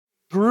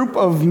Group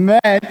of men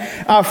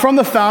from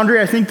the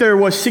Foundry. I think there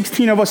was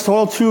 16 of us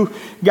total, 2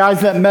 guys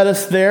that met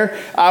us there.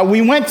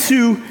 We went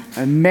to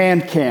a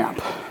man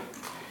camp,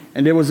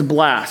 and it was a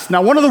blast.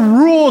 Now, one of the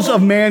rules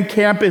of man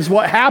camp is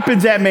what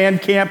happens at man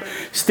camp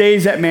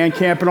stays at man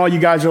camp, and all you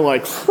guys are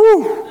like,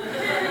 whew,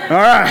 all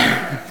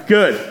right,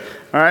 good.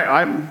 All right,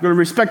 I'm going to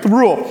respect the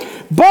rule.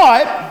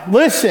 But,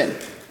 listen,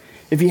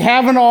 if you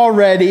haven't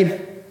already,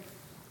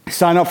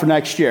 sign up for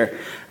next year.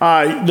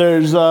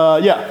 There's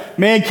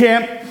man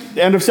camp.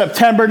 End of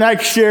September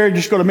next year.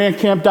 Just go to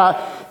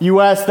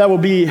mancamp.us. That will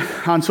be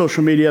on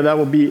social media. That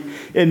will be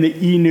in the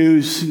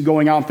e-news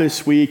going out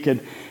this week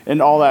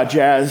and all that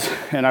jazz.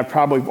 And I've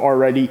probably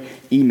already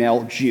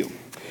emailed you.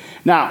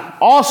 Now,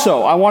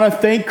 also, I want to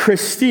thank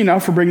Christina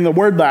for bringing the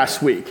word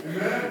last week.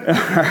 All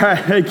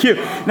right, thank you.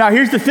 Now,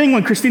 here's the thing.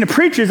 When Christina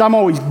preaches, I'm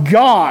always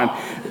gone.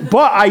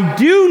 But I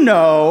do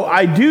know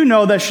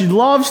that she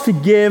loves to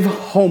give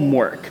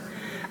homework.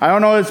 I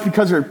don't know if it's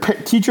because her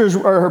teachers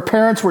or her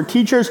parents were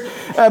teachers,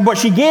 but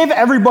she gave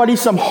everybody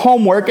some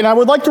homework, and I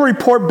would like to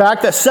report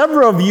back that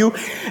several of you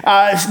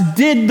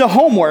did the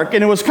homework,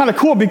 and it was kind of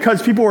cool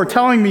because people were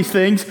telling me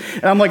things,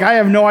 and I'm like, I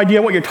have no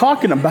idea what you're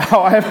talking about.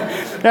 I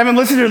haven't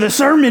listened to the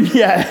sermon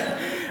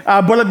yet.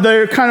 But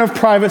they're kind of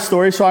private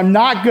stories, so I'm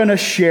not going to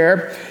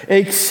share,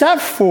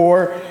 except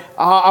for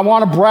I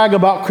want to brag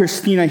about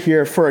Christina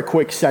here for a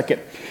quick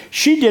second.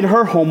 She did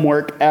her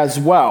homework as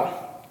well.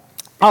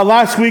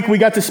 Last week, we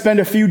got to spend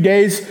a few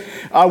days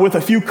with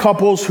a few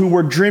couples who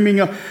were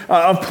dreaming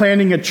of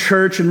planning a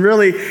church. And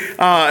really,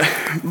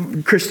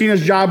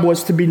 Christina's job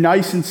was to be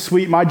nice and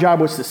sweet. My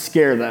job was to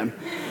scare them.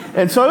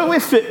 And so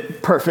it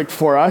fit perfect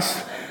for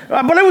us.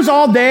 But it was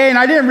all day, and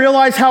I didn't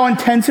realize how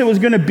intense it was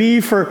going to be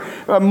for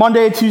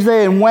Monday,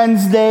 Tuesday, and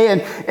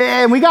Wednesday.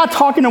 And we got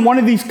talking to one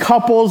of these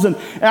couples, and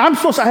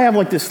I have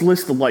like this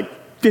list of like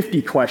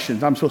 50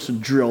 questions I'm supposed to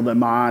drill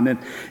them on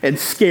and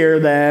scare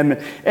them.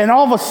 And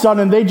all of a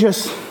sudden, they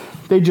just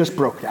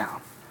broke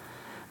down.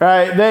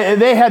 Right?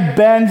 They had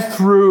been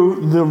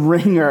through the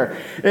ringer.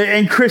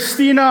 And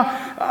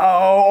Christina,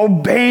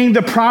 obeying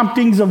the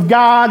promptings of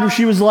God,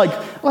 she was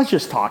like, let's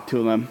just talk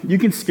to them. You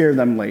can scare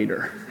them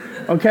later.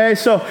 Okay,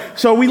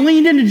 so we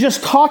leaned into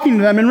just talking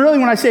to them, and really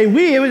when I say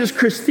we, it was just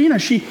Christina.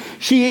 She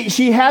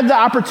had the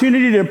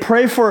opportunity to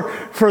pray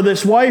for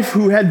this wife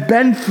who had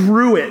been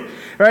through it.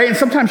 Right? And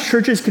sometimes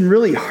churches can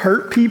really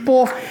hurt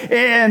people,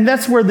 and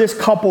that's where this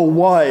couple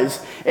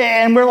was.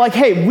 And we're like,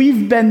 hey,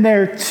 we've been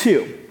there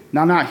too.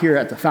 Now, not here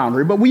at the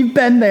Foundry, but we've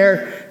been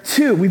there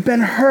too. We've been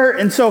hurt.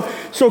 And so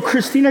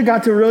Christina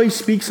got to really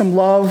speak some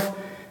love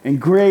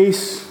and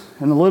grace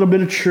and a little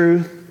bit of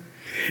truth.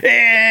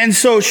 And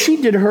so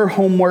she did her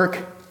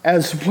homework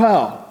as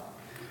well.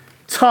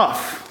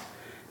 Tough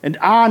and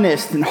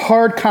honest and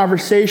hard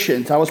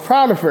conversations. I was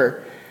proud of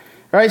her.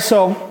 All right,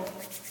 so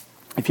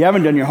if you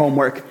haven't done your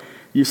homework,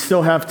 you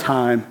still have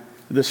time.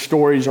 The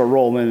stories are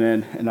rolling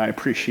in, and I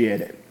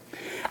appreciate it.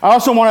 I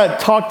also want to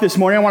talk this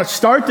morning. I want to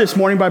start this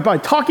morning by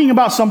talking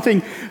about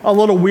something a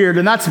little weird,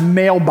 and that's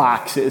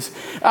mailboxes.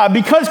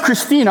 Because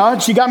Christina,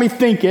 she got me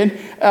thinking,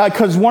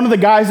 because one of the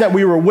guys that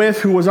we were with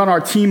who was on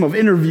our team of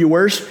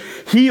interviewers,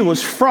 he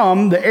was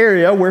from the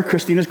area where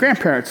Christina's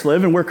grandparents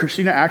live and where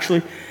Christina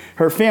actually,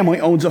 her family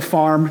owns a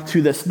farm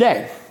to this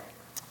day.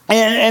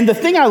 And the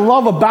thing I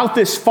love about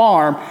this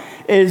farm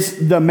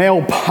is the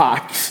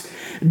mailbox.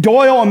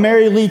 Doyle and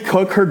Mary Lee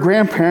Cook, her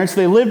grandparents,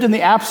 they lived in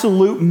the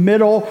absolute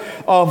middle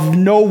of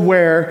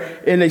nowhere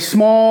in a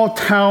small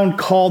town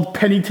called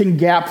Pennington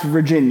Gap,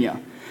 Virginia.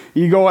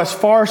 You go as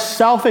far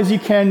south as you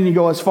can, and you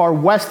go as far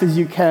west as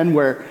you can,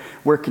 where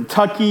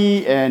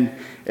Kentucky and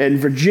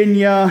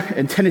Virginia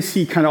and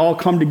Tennessee kind of all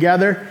come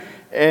together,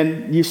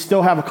 and you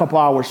still have a couple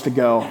hours to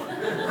go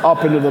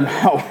up into the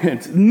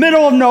mountains.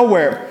 Middle of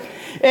nowhere.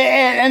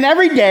 And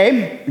every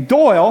day,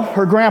 Doyle,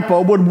 her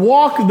grandpa, would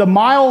walk the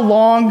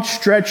mile-long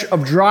stretch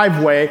of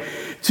driveway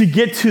to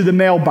get to the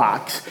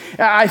mailbox.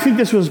 I think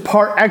this was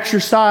part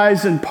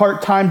exercise and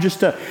part time just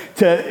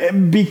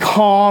to be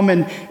calm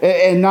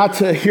and not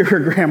to hear her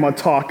grandma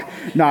talk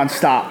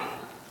nonstop.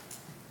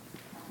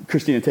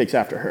 Christina takes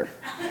after her.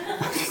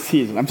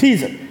 I'm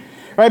teasing.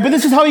 Right, but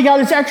this is how he got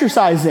his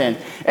exercise in.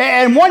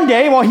 And one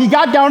day, he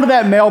got down to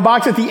that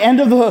mailbox at the end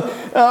of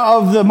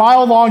the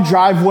mile-long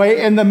driveway,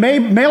 and the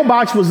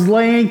mailbox was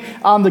laying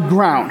on the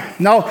ground.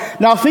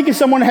 Now think if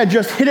someone had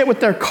just hit it with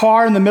their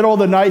car in the middle of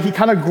the night. He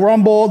kind of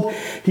grumbled.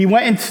 He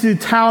went into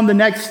town the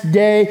next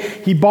day.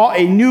 He bought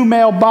a new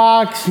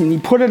mailbox, and he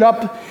put it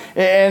up,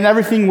 and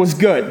everything was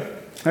good.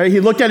 Right,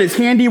 he looked at his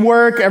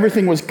handiwork.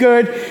 Everything was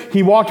good.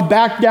 He walked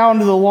back down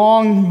to the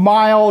long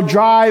mile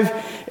drive,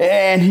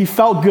 and he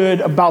felt good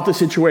about the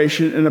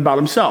situation and about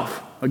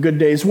himself. A good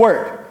day's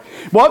work.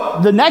 Well,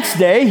 the next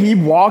day, he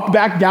walked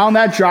back down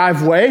that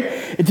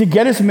driveway to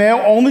get his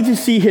mail, only to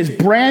see his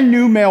brand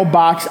new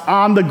mailbox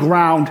on the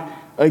ground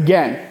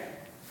again.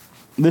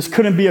 This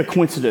couldn't be a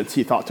coincidence,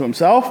 he thought to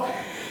himself.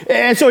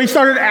 And so he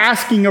started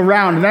asking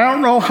around. And I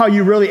don't know how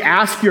you really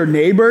ask your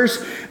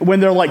neighbors when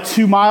they're like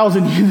 2 miles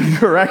in either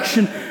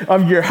direction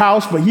of your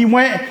house, but he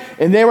went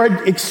and they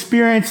were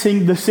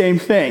experiencing the same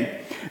thing.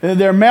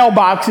 Their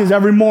mailboxes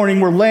every morning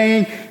were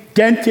laying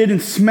dented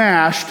and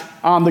smashed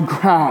on the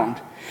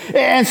ground.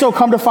 And so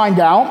come to find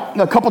out,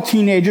 a couple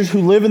teenagers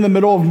who live in the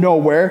middle of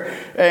nowhere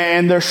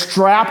and they're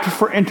strapped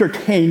for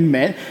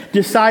entertainment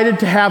decided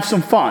to have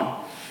some fun.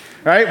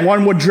 Right?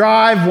 One would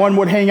drive, one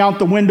would hang out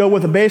the window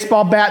with a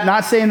baseball bat.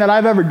 Not saying that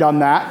I've ever done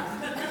that.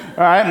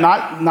 All right,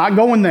 not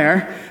going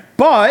there.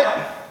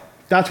 But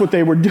that's what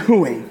they were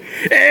doing.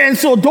 And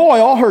so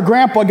Doyle, her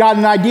grandpa, got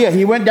an idea.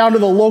 He went down to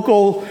the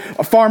local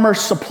farmer's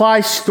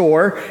supply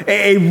store,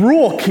 a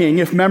Rural King,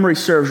 if memory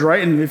serves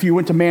right. And if you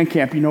went to man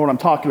camp, you know what I'm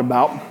talking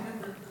about.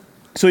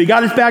 So he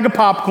got his bag of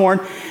popcorn,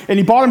 and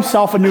he bought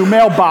himself a new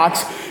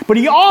mailbox. But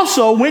he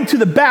also went to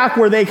the back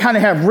where they kind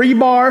of have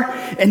rebar,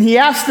 and he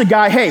asked the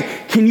guy, hey,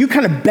 can you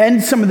kind of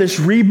bend some of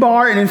this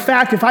rebar? And in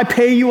fact, if I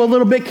pay you a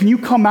little bit, can you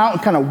come out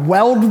and kind of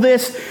weld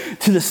this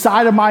to the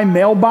side of my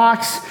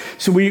mailbox?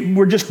 So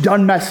we're just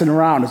done messing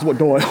around, is what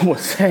Doyle was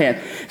saying.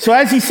 So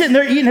as he's sitting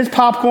there eating his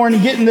popcorn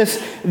and getting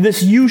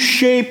this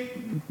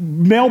U-shaped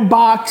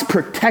mailbox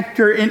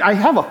protector, and I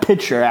have a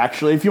picture,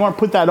 actually, if you want to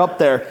put that up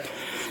there.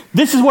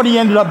 This is what he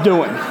ended up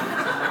doing.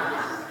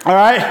 All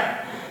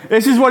right?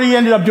 This is what he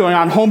ended up doing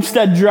on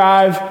Homestead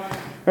Drive.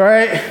 All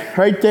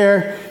right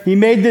there. He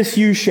made this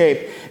U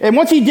shape. And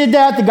once he did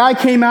that, the guy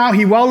came out.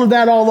 He welded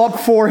that all up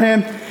for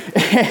him.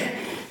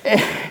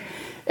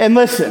 And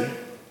listen,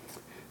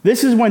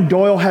 this is when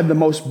Doyle had the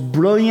most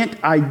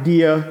brilliant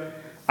idea,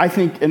 I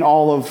think, in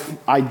all of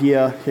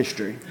idea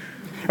history.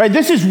 All right,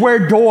 this is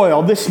where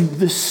Doyle, this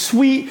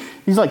sweet,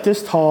 he's like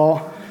this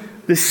tall,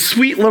 this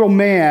sweet little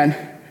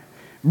man,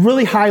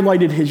 really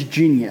highlighted his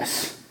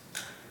genius.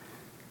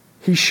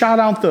 He shot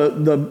out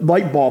the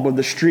light bulb of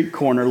the street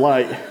corner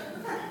light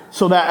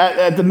so that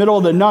at the middle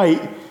of the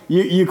night,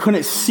 you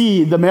couldn't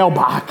see the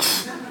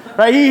mailbox.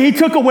 Right? He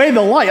took away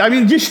the light. I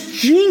mean, just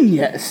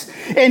genius.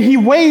 And he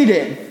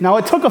waited. Now,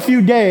 it took a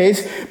few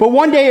days, but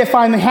one day it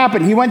finally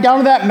happened. He went down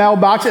to that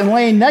mailbox, and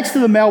laying next to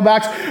the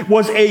mailbox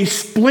was a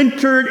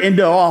splintered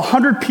into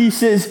 100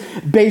 pieces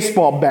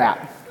baseball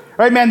bat.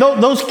 Right, man?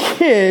 Those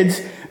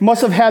kids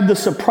must have had the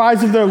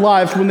surprise of their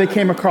lives when they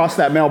came across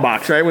that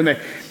mailbox, right? When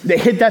they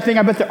hit that thing,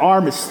 I bet their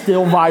arm is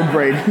still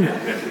vibrating.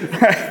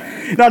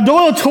 Now,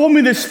 Doyle told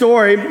me this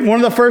story one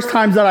of the first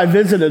times that I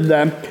visited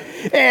them,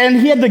 and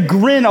he had the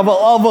grin of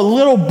a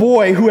little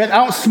boy who had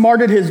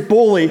outsmarted his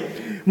bully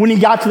when he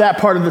got to that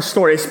part of the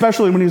story,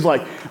 especially when he was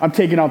like, I'm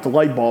taking out the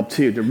light bulb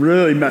too, to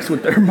really mess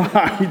with their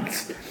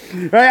minds.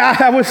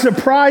 Right? I was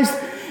surprised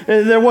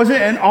there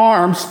wasn't an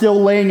arm still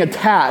laying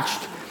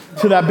attached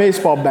to that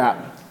baseball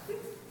bat.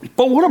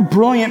 But what a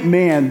brilliant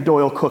man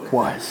Doyle Cook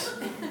was.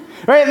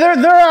 Right?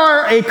 There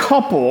are a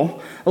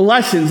couple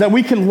lessons that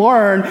we can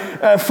learn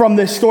from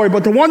this story,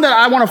 but the one that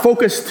I want to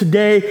focus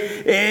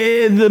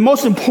today, the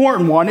most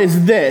important one,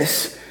 is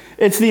this.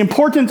 It's the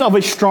importance of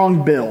a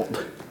strong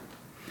build.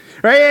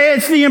 Right?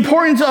 It's the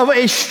importance of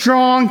a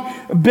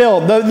strong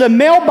build. The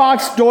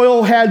mailbox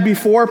Doyle had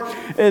before,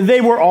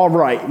 they were all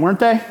right, weren't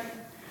they?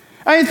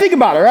 I mean, think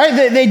about it,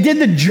 right? They did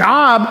the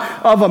job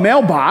of a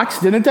mailbox,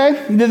 didn't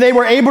they? They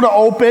were able to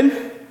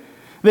open.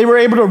 They were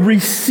able to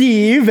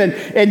receive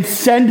and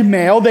send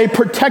mail. They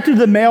protected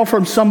the mail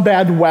from some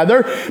bad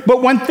weather.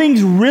 But when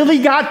things really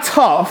got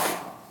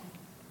tough,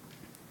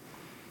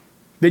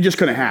 they just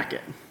couldn't hack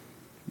it,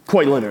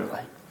 quite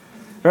literally.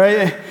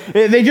 Right?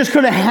 They just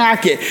couldn't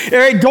hack it.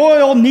 Right?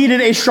 Doyle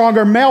needed a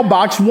stronger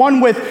mailbox, one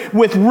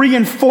with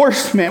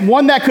reinforcement,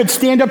 one that could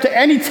stand up to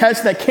any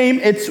test that came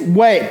its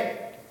way.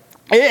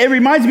 It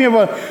reminds me of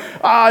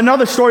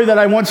another story that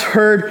I once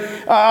heard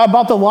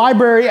about the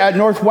library at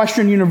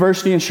Northwestern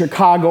University in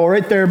Chicago,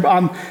 right there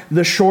on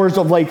the shores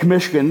of Lake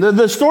Michigan.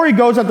 The story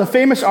goes that the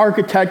famous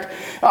architect,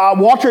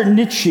 Walter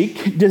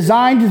Nitschke,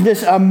 designed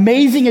this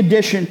amazing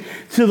addition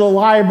to the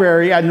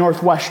library at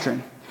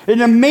Northwestern.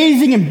 An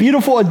amazing and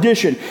beautiful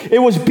addition. It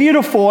was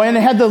beautiful, and it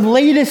had the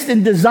latest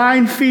in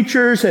design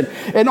features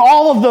and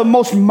all of the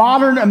most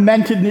modern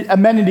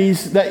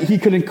amenities that he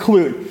could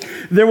include.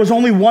 There was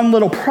only one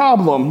little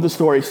problem, the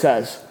story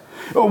says.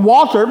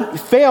 Walter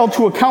failed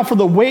to account for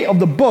the weight of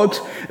the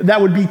books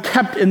that would be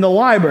kept in the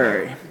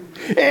library.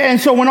 And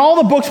so when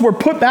all the books were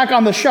put back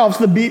on the shelves,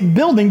 the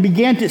building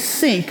began to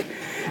sink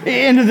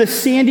into the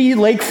sandy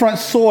lakefront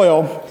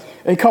soil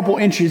a couple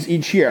inches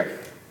each year.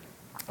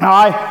 Now,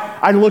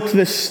 I looked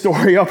this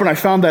story up, and I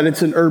found that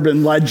it's an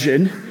urban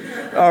legend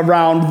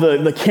around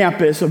the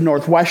campus of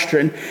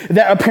Northwestern,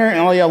 that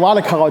apparently a lot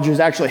of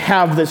colleges actually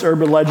have this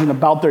urban legend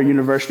about their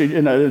university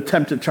in an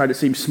attempt to try to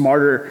seem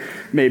smarter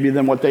maybe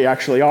than what they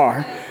actually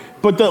are.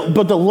 But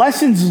the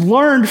lessons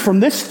learned from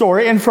this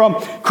story and from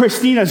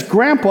Christina's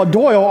grandpa,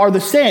 Doyle, are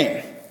the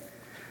same.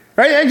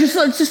 Right?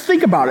 Let's just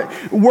think about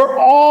it. We're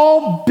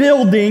all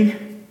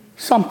building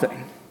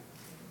something.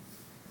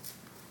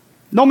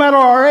 No matter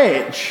our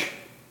age.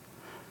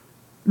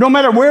 No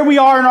matter where we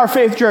are in our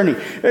faith journey,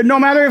 no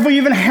matter if we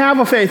even have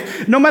a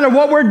faith, no matter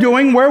what we're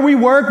doing, where we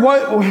work,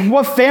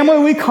 what family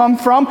we come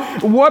from,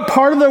 what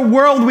part of the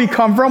world we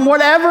come from,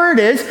 whatever it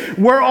is,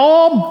 we're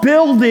all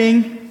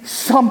building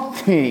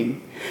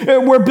something.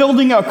 We're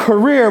building a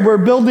career. We're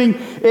building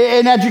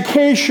an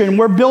education.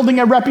 We're building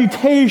a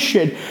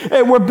reputation.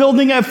 We're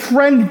building a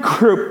friend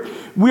group.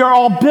 We are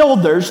all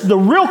builders. The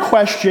real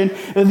question,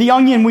 the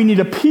onion we need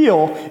to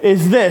peel,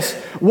 is this.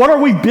 What are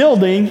we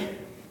building?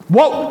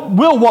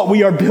 What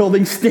we are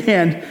building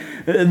stand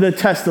the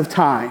test of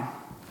time?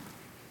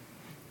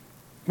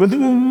 With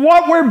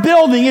what we're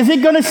building, is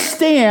it going to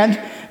stand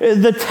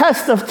the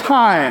test of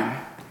time?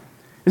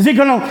 Is it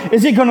going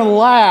to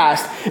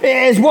last?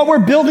 Is what we're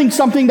building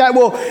something that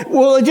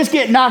will it just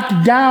get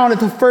knocked down at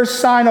the first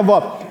sign of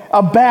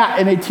a bat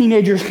in a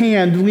teenager's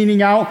hand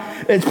leaning out?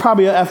 It's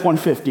probably an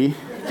F-150.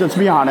 Let's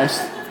be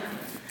honest.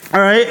 All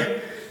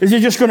right? Is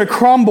it just going to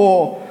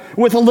crumble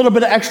with a little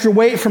bit of extra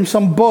weight from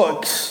some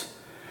books?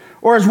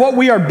 Or is what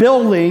we are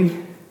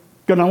building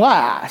going to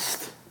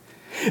last?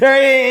 Is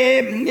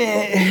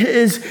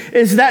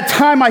that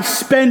time I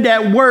spend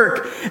at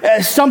work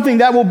something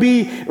that will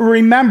be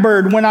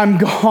remembered when I'm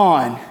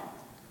gone?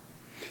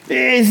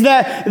 Is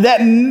that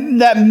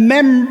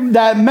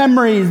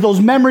memories, those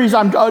memories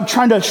I'm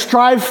trying to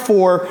strive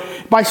for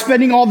by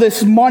spending all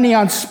this money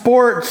on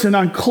sports and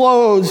on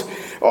clothes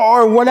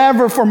or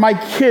whatever for my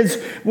kids,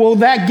 will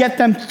that get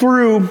them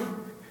through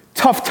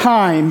tough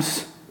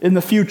times in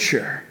the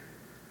future?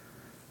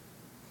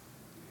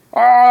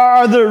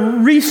 Are the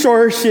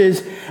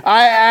resources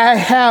I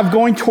have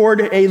going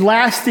toward a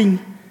lasting,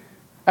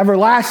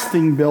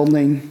 everlasting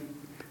building?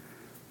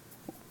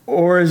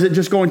 Or is it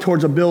just going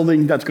towards a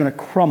building that's going to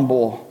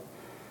crumble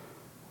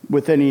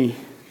with any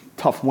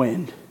tough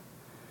wind,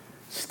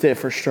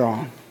 stiff or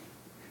strong?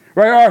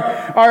 Right?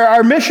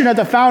 Our mission at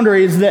the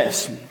Foundry is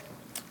this.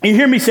 You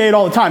hear me say it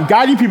all the time,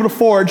 guiding people to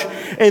forge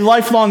a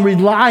lifelong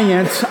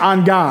reliance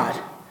on God.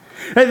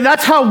 And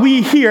that's how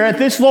we here at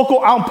this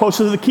local outpost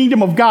of the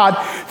kingdom of God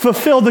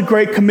fulfill the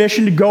Great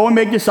Commission to go and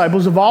make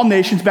disciples of all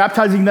nations,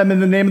 baptizing them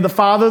in the name of the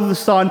Father, the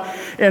Son,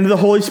 and the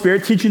Holy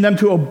Spirit, teaching them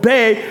to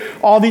obey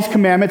all these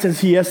commandments as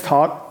he has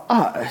taught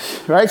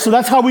us. Right? So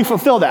that's how we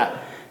fulfill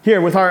that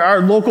here with our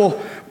local,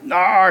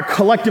 our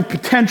collective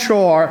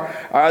potential,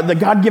 the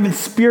God-given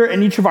spirit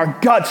in each of our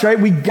guts. Right?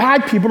 We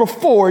guide people to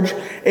forge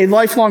a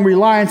lifelong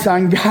reliance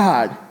on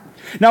God.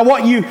 Now,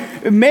 what you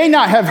may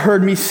not have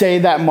heard me say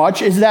that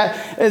much is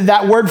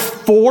that word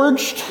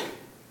forged,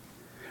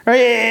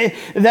 right?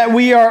 That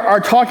we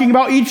are talking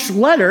about. Each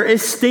letter,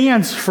 it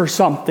stands for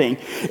something.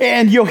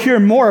 And you'll hear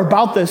more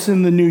about this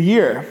in the new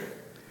year,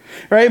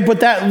 right? But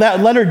that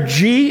letter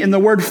G in the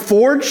word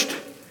forged,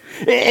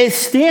 it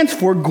stands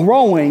for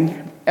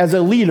growing as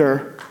a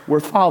leader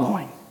worth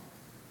following.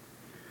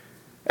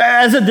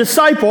 As a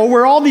disciple,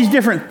 we're all these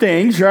different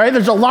things, right?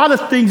 There's a lot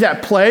of things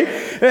at play.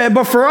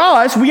 But for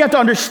us, we have to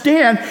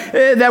understand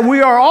that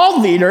we are all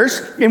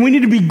leaders, and we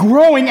need to be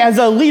growing as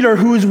a leader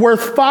who is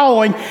worth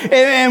following.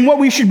 And what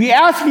we should be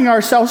asking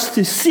ourselves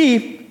to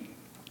see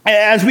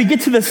as we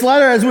get to this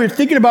letter, as we're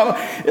thinking about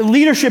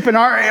leadership in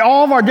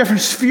all of our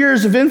different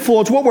spheres of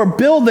influence, what we're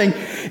building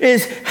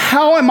is,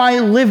 how am I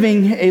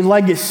living a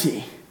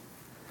legacy?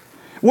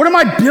 What am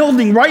I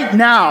building right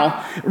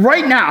now?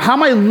 Right now. How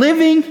am I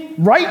living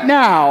right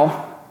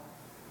now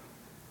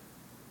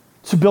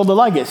to build a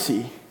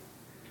legacy?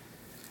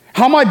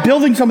 How am I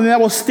building something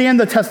that will stand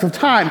the test of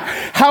time?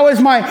 How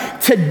is my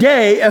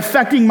today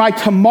affecting my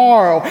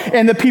tomorrow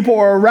and the people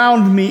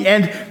around me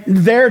and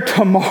their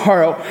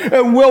tomorrow?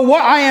 Will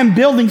what I am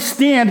building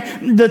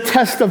stand the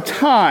test of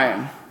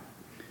time?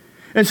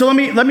 And so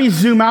let me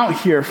zoom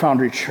out here,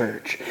 Foundry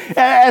Church.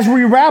 As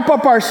we wrap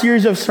up our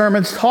series of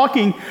sermons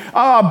talking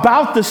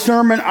about the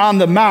Sermon on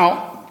the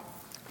Mount,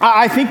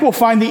 I think we'll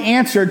find the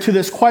answer to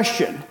this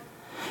question.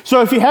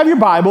 So if you have your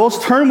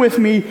Bibles, turn with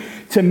me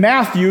to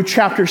Matthew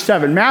chapter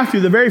 7.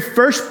 Matthew, the very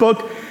first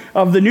book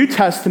of the New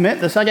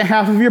Testament, the second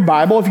half of your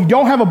Bible. If you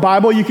don't have a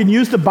Bible, you can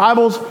use the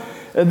Bibles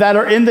that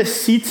are in the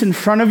seats in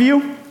front of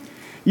you.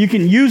 You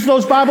can use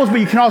those Bibles, but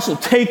you can also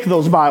take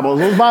those Bibles.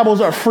 Those Bibles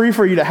are free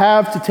for you to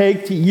have, to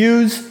take, to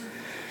use.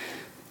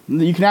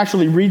 You can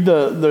actually read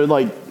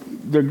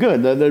they're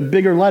good. They're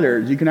bigger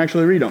letters. You can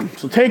actually read them.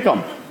 So take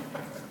them.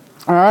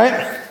 All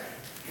right?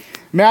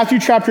 Matthew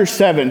chapter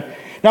 7.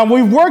 Now,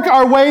 we've worked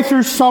our way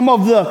through some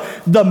of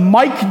the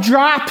mic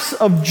drops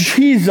of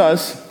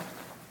Jesus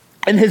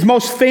in his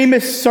most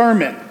famous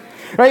sermon.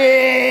 Right?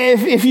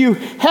 If you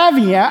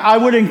haven't yet, I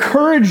would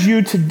encourage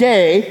you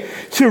today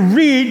to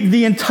read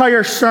the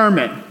entire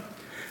sermon.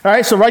 All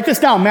right, so write this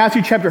down,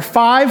 Matthew chapter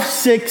 5,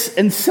 6,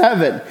 and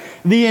 7.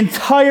 The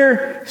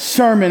entire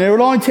sermon. It would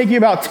only take you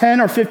about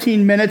 10 or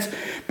 15 minutes,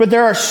 but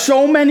there are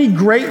so many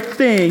great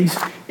things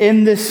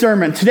in this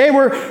sermon. Today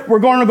we're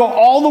going to go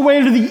all the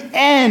way to the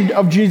end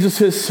of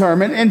Jesus'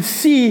 sermon and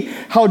see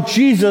how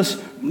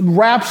Jesus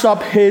wraps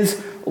up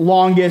his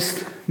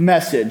longest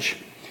message.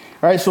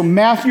 All right, so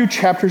Matthew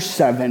chapter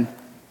 7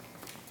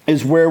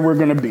 is where we're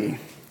going to be.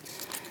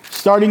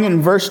 Starting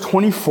in verse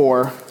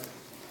 24,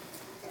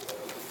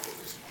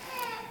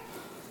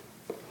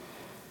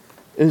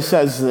 it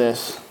says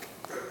this.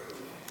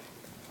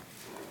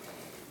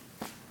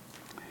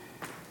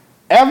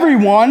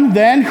 Everyone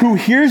then who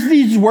hears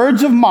these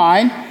words of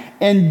mine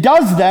and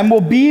does them will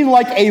be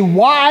like a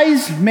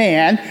wise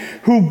man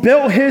who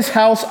built his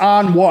house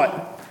on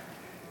what?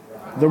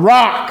 The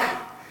rock.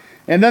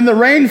 And then the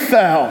rain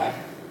fell,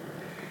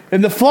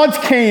 and the floods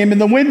came, and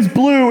the winds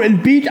blew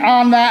and beat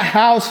on that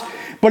house,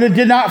 but it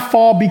did not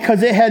fall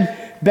because it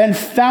had been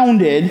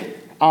founded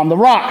on the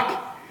rock.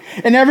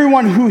 And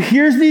everyone who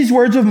hears these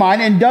words of mine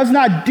and does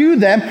not do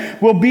them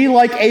will be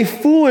like a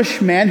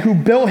foolish man who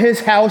built his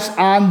house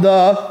on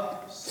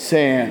the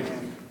sand.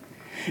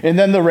 And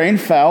then the rain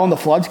fell, and the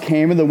floods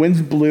came, and the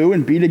winds blew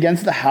and beat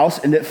against the house,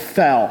 and it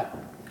fell.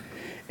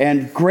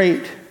 And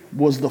great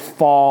was the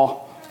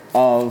fall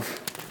of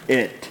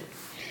it.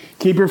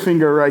 Keep your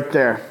finger right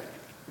there.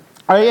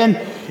 All right, and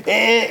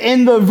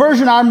in the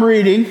version I'm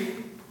reading,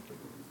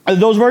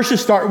 those verses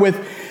start with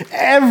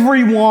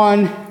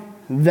everyone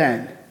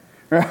then.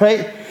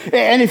 Right?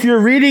 And if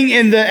you're reading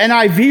in the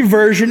NIV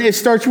version, it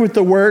starts with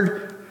the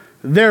word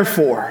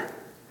therefore.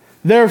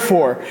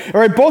 Therefore. All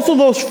right, both of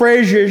those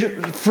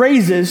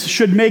phrases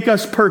should make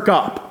us perk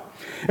up.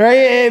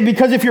 Right?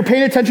 Because if you're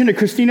paying attention to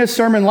Christina's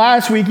sermon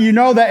last week, you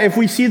know that if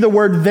we see the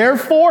word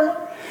therefore,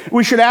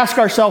 we should ask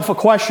ourselves a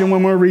question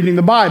when we're reading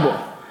the Bible.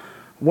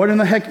 What in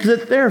the heck is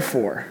it there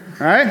for?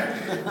 All right?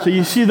 So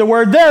you see the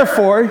word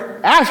therefore,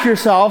 ask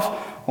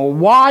yourself, well,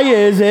 why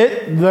is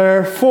it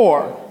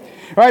therefore?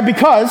 All right,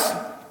 because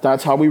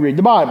that's how we read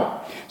the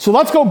Bible. So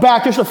let's go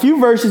back just a few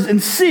verses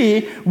and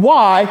see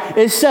why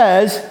it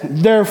says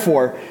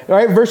therefore. All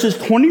right, verses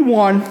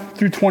 21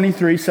 through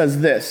 23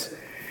 says this.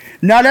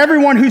 Not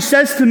everyone who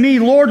says to me,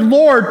 Lord,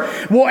 Lord,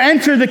 will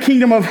enter the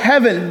kingdom of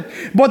heaven,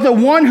 but the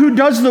one who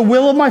does the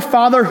will of my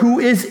Father who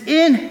is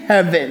in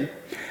heaven.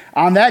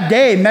 On that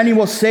day, many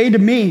will say to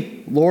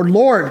me, Lord,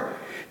 Lord,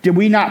 did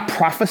we not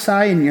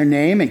prophesy in your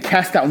name and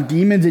cast out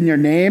demons in your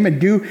name and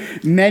do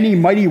many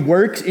mighty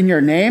works in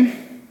your name?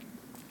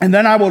 And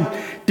then I will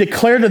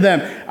declare to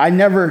them, I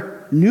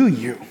never knew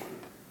you.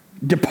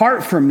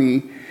 Depart from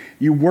me,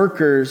 you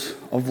workers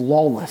of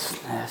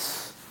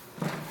lawlessness.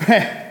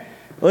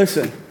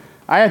 Listen,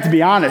 I have to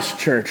be honest,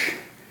 church.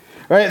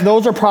 Right?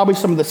 Those are probably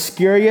some of the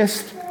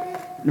scariest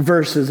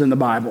verses in the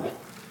Bible.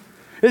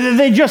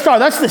 They just are.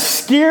 That's the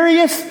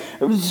scariest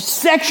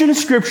section of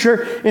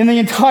Scripture in the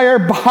entire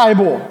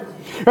Bible.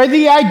 Right?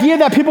 The idea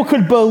that people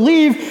could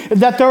believe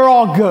that they're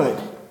all good.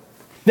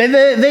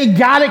 They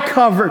got it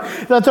covered,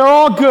 that they're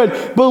all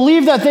good.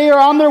 Believe that they are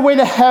on their way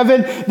to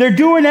heaven. They're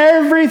doing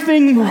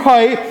everything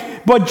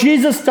right, but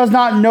Jesus does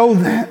not know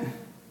them.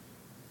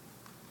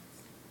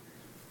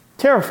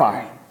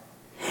 Terrifying.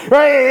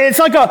 Right? It's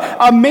like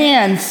a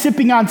man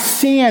sipping on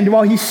sand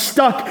while he's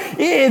stuck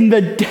in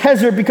the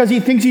desert because he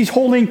thinks he's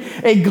holding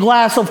a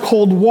glass of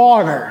cold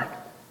water.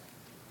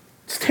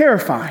 It's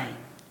terrifying.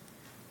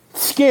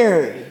 It's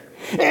scary.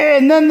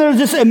 And then there's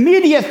this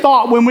immediate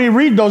thought when we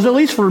read those, at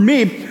least for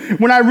me,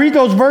 when I read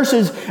those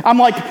verses, I'm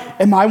like,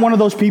 am I one of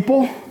those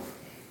people?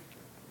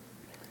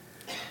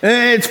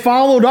 And it's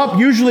followed up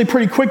usually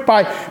pretty quick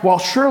by, well,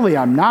 surely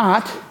I'm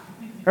not,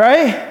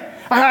 right?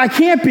 I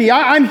can't be.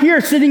 I'm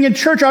here sitting in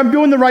church. I'm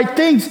doing the right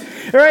things.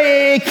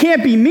 Right? It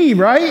can't be me,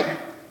 right?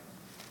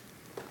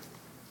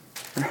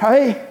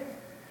 Right?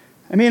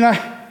 I mean,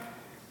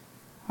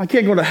 I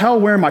can't go to hell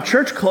wearing my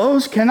church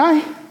clothes, can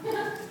I?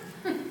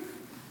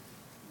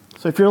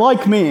 So if you're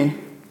like me,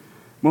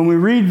 when we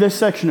read this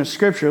section of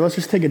Scripture, let's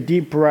just take a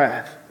deep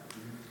breath.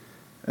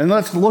 And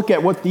let's look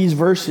at what these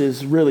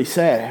verses really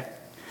say.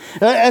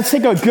 Let's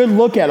take a good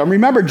look at them.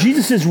 Remember,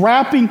 Jesus is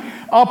wrapping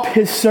up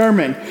his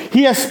sermon.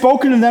 He has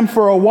spoken to them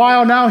for a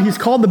while now. He's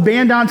called the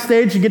band on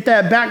stage to get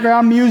that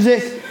background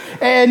music.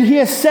 And he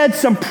has said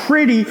some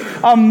pretty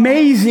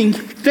amazing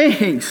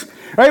things.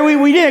 Right?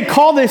 We didn't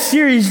call this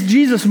series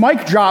Jesus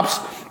Mic Drops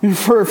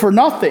for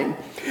nothing.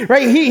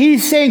 Right?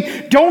 He's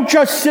saying, don't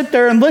just sit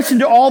there and listen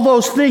to all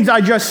those things I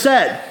just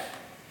said.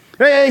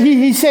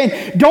 He's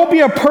saying, don't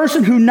be a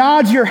person who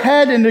nods your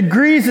head and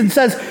agrees and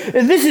says,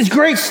 this is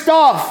great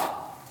stuff.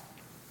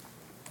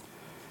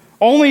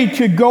 Only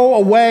to go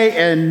away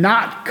and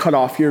not cut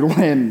off your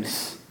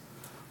limbs,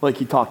 like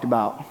he talked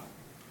about.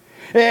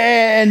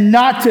 And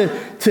not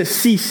to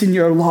cease in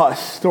your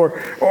lust,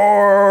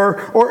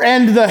 or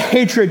end the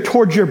hatred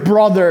towards your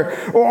brother,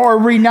 or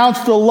renounce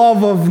the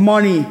love of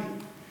money.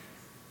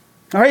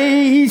 All right,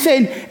 he's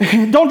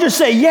saying, don't just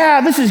say,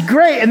 yeah, this is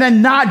great, and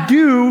then not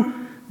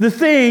do the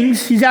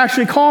things he's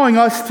actually calling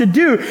us to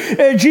do.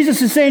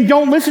 Jesus is saying,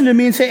 don't listen to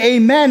me and say,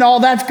 amen, all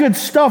that's good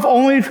stuff,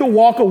 only to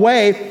walk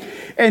away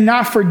and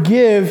not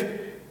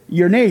forgive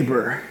your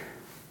neighbor,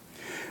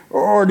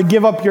 or to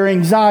give up your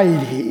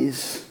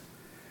anxieties,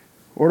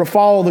 or to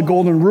follow the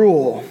golden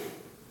rule.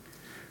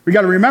 We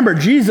got to remember,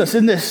 Jesus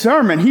in this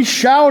sermon, he's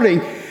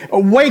shouting,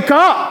 wake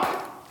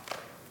up.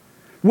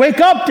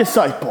 Wake up,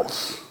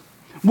 disciples.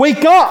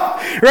 Wake up,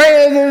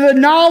 right? The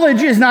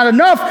knowledge is not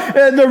enough.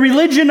 The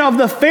religion of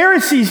the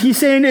Pharisees, he's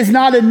saying, is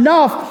not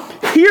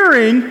enough.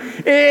 Hearing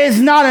is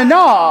not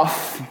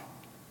enough.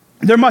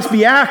 There must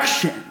be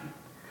action,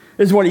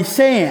 is what he's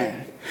saying.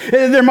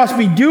 There must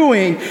be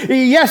doing.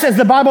 Yes, as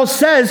the Bible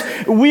says,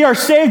 we are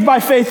saved by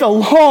faith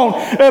alone,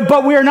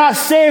 but we are not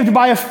saved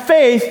by a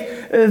faith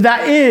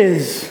that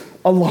is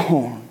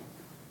alone.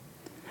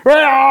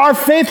 Right? Our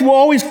faith will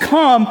always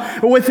come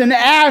with an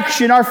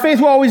action. Our faith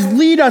will always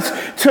lead us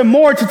to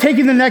more, to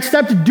taking the next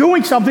step, to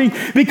doing something,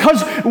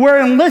 because we're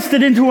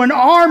enlisted into an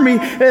army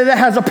that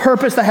has a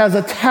purpose, that has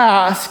a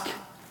task.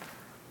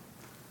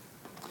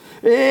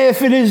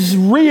 If it is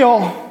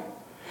real,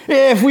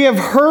 if we have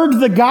heard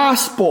the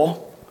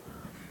gospel,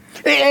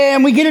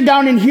 and we get it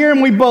down in here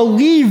and we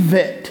believe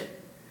it,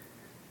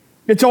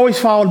 it's always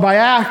followed by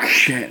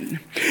action.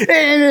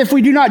 And if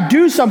we do not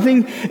do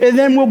something,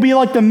 then we'll be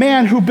like the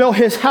man who built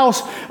his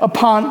house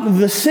upon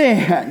the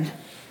sand.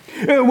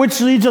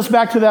 Which leads us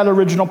back to that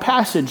original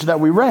passage that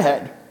we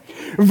read.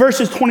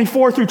 Verses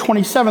 24 through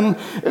 27.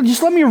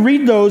 Just let me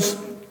read those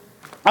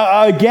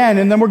again,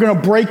 and then we're going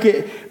to break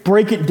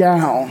it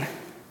down.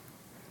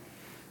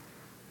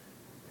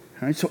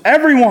 All right, so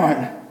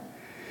everyone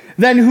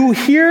then who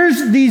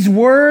hears these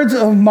words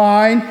of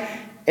mine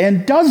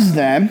and does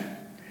them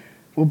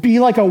will be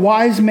like a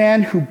wise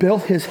man who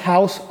built his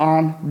house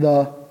on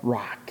the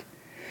rock.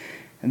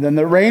 And then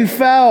the rain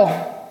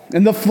fell,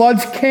 and the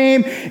floods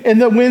came,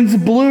 and the winds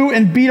blew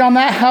and beat on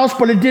that house,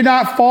 but it did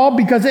not fall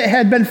because it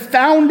had been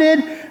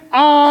founded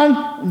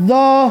on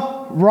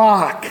the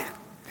rock.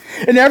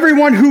 And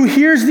everyone who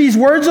hears these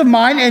words of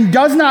mine and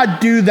does not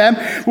do them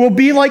will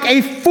be like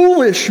a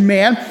foolish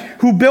man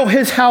who built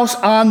his house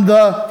on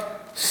the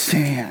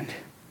sand.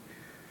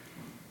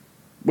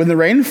 When the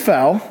rain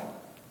fell,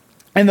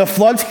 and the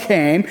floods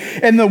came,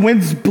 and the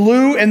winds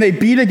blew, and they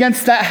beat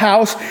against that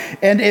house,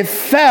 and it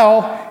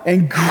fell,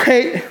 and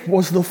great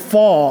was the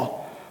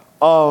fall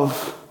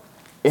of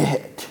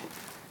it.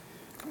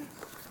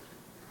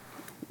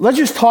 Let's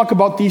just talk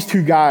about these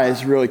two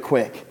guys really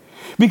quick,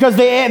 because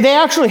they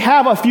actually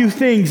have a few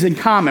things in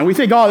common. We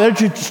think, oh, they're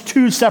just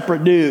two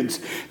separate dudes,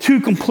 two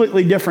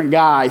completely different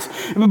guys,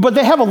 but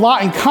they have a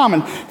lot in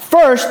common.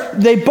 First,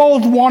 they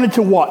both wanted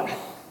to what?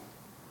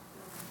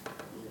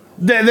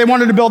 They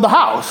wanted to build a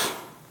house.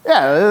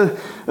 Yeah,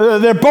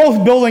 they're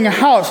both building a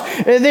house.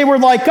 They were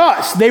like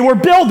us. They were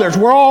builders.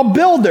 We're all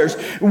builders.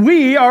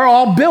 We are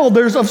all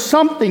builders of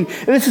something.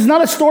 This is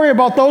not a story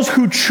about those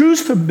who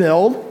choose to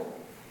build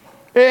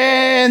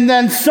and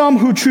then some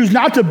who choose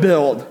not to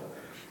build.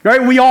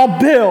 Right? We all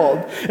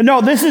build.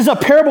 No, this is a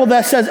parable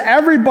that says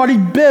everybody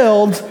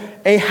builds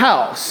a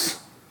house.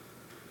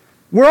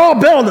 We're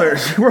all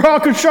builders. We're all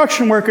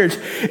construction workers.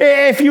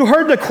 If you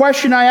heard the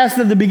question I asked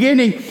at the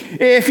beginning,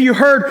 if you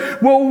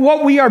heard, well,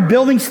 what we are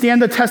building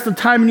stand the test of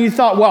time, and you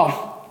thought,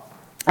 well,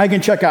 I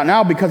can check out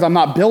now because I'm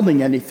not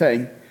building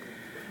anything.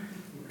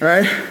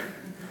 Right?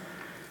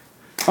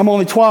 I'm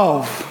only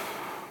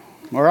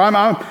 12. Or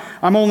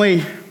I'm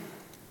only,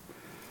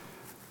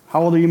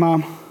 how old are you,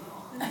 Mom?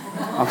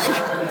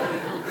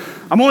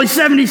 I'm only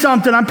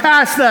 70-something. I'm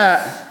past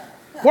that.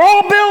 We're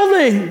all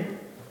building.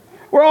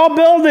 We're all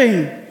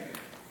building.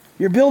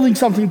 You're building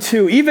something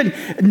too. Even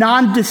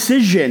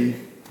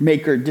non-decision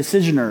maker,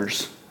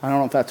 decisioners. I don't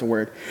know if that's a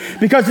word.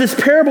 Because this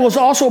parable is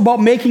also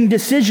about making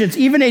decisions.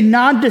 Even a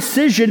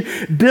non-decision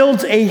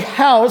builds a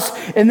house,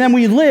 and then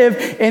we live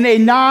in a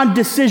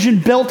non-decision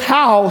built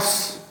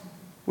house,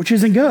 which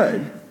isn't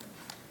good.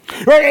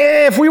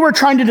 Right? If we were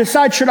trying to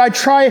decide, should I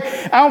try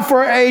out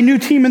for a new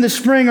team in the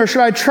spring, or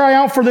should I try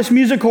out for this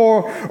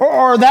musical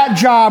or that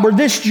job or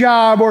this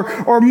job,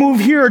 or move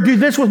here or do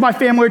this with my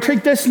family or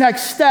take this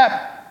next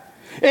step,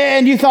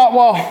 and you thought,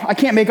 well, I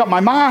can't make up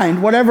my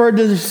mind, whatever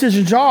the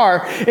decisions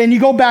are, and you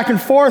go back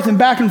and forth, and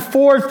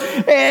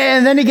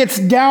then it gets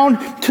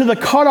down to the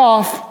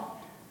cutoff,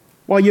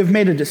 well, you've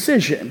made a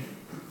decision.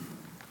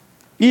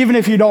 Even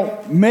if you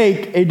don't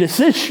make a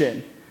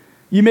decision,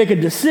 you make a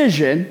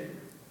decision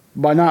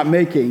by not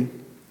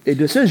making a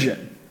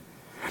decision.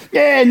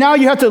 And now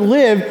you have to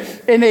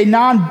live in a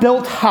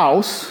non-built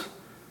house,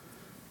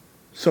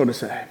 so to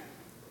say.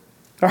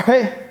 All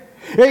right?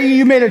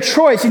 You made a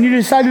choice and you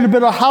decided to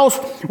build a house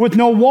with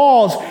no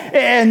walls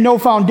and no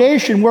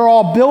foundation. We're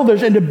all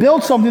builders. And to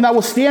build something that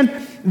will stand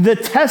the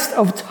test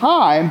of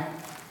time,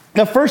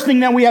 the first thing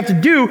that we have to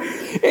do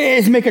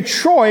is make a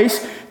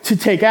choice to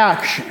take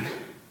action.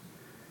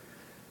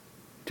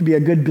 To be a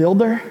good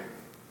builder,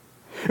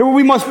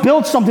 we must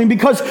build something,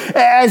 because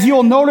as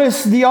you'll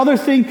notice, the other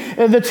thing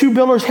the two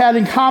builders had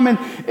in common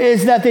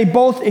is that they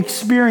both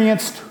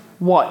experienced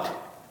what?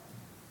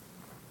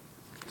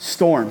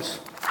 Storms.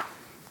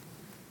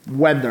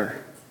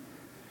 Weather.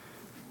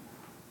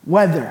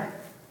 Man,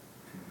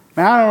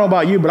 I don't know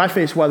about you, but I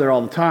face weather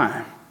all the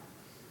time.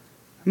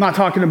 I'm not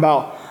talking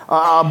about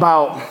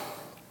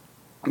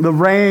the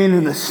rain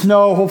and the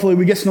snow. Hopefully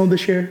we get snow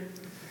this year.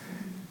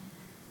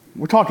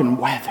 We're talking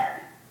weather.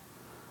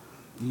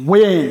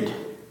 Wind,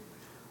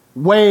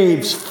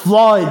 waves,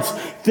 floods,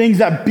 things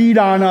that beat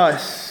on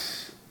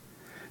us,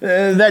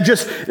 that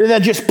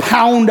just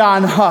pound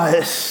on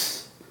us.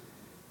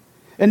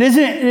 And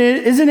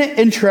isn't it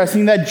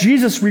interesting that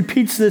Jesus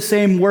repeats the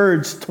same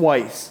words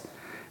twice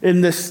in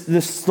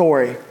this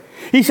story?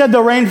 He said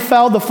the rain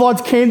fell, the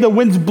floods came, the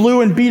winds blew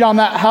and beat on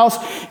that house,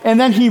 and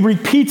then he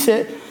repeats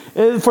it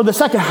For the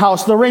second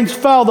house, the rains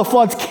fell, the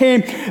floods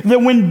came, the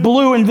wind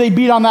blew, and they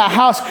beat on that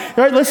house.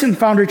 Right, listen,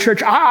 Foundry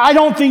Church, I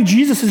don't think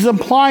Jesus is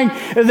implying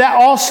that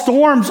all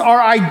storms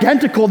are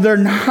identical. They're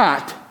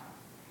not.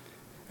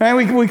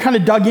 And we kind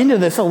of dug into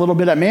this a little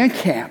bit at Man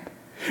Camp.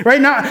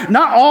 Right?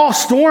 Not all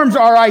storms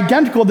are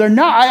identical. They're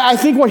not. I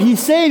think what he's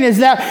saying is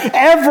that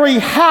every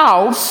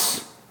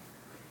house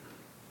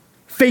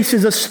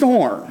faces a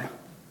storm.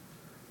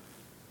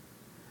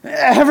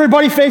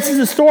 Everybody faces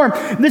a storm.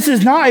 This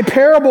is not a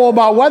parable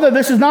about weather.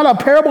 This is not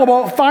a parable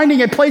about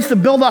finding a place to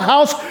build a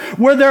house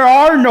where there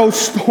are no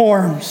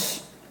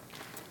storms.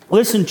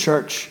 Listen,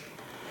 church.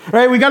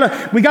 Right? We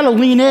gotta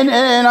lean in,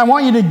 and I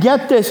want you to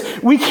get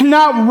this. We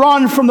cannot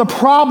run from the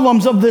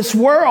problems of this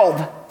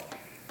world.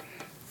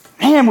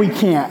 Man, we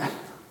can't.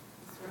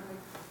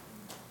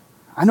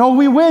 I know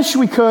we wish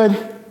we could,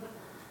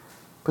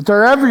 but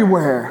they're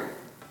everywhere.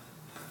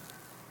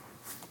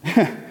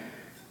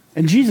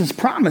 And Jesus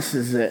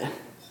promises it.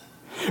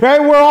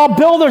 Right? We're all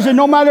builders, and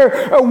no matter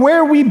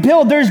where we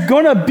build, there's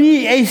going to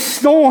be a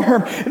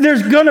storm.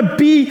 There's going to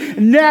be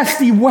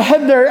nasty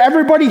weather.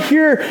 Everybody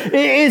here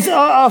is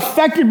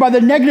affected by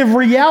the negative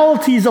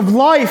realities of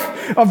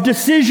life, of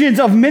decisions,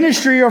 of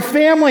ministry or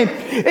family.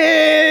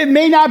 It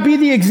may not be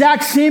the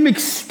exact same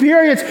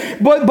experience,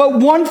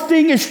 but one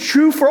thing is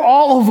true for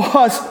all of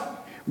us.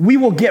 We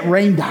will get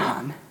rained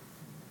on.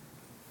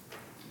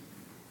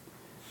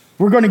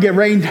 We're going to get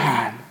rained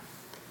on.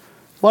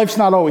 Life's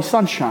not always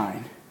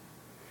sunshine.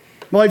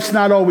 Life's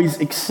not always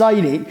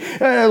exciting.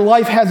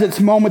 Life has its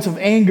moments of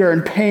anger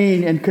and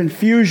pain and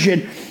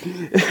confusion.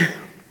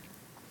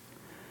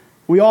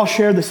 We all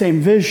share the same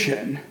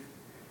vision.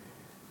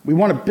 We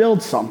want to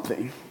build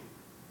something.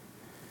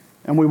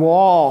 And we will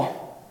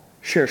all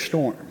share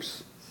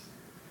storms.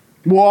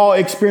 We'll all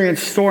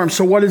experience storms.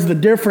 So what is the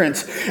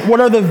difference?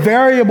 What are the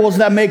variables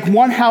that make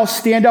one house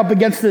stand up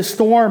against this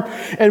storm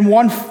and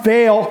one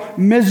fail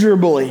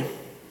miserably?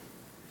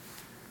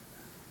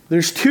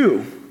 There's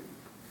two.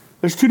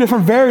 There's two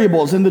different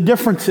variables and the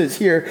differences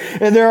here.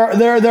 And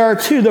there are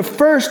two. The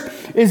first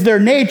is their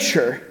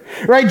nature.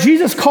 Right?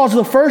 Jesus calls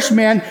the first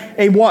man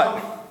a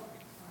what?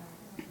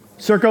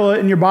 Circle it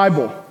in your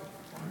Bible.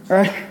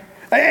 Right?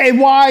 A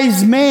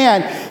wise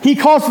man. He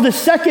calls the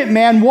second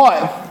man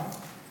what?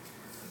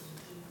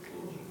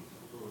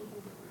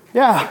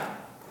 Yeah.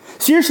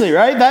 Seriously,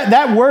 right?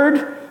 That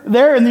word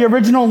there in the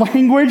original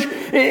language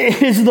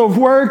is the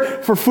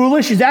word for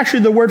foolish. Is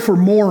actually the word for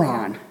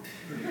moron.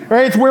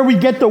 Right? It's where we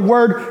get the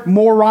word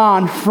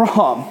moron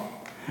from.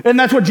 And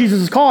that's what Jesus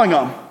is calling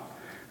them.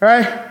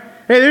 Right?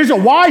 Hey, there's a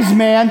wise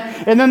man,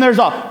 and then there's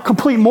a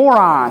complete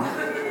moron.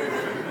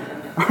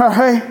 All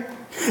right?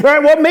 All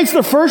right, what makes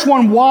the first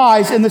one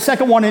wise and the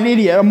second one an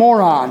idiot, a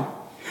moron?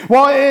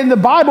 Well, in the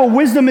Bible,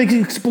 wisdom is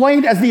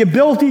explained as the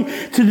ability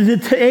to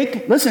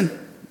take, listen,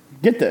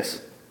 get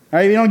this. All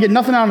right, you don't get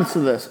nothing out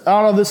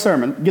of this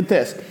sermon. Get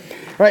this.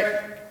 All right?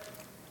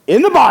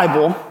 In the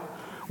Bible,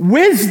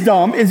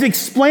 wisdom is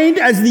explained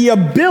as the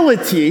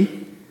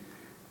ability,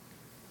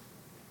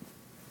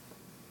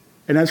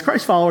 and as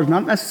Christ followers,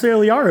 not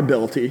necessarily our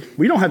ability.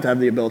 We don't have to have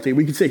the ability.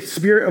 We can say,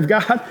 Spirit of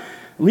God,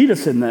 lead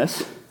us in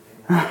this.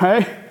 All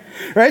right?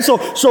 Right?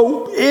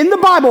 So in the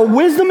Bible,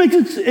 wisdom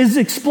is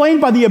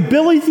explained by the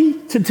ability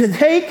to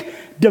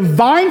take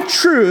divine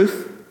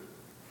truth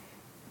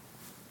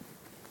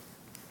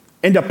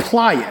and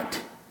apply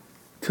it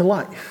to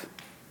life.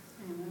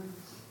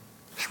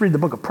 Just read the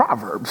book of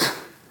Proverbs.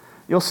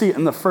 You'll see it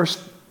in the first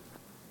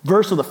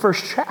verse of the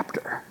first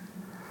chapter.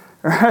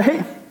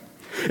 Right?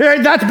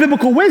 That's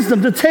biblical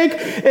wisdom, to take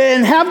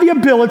and have the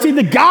ability,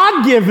 the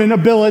God-given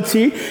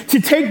ability, to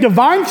take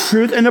divine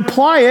truth and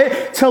apply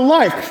it to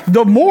life.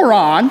 The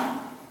moron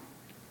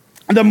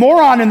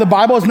in the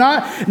Bible is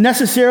not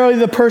necessarily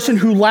the person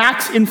who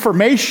lacks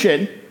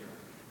information.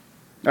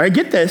 All right,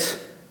 get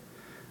this.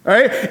 All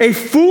right, a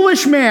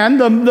foolish man,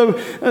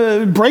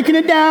 breaking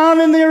it down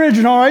in the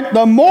original, right?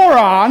 The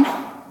moron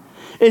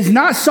is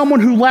not someone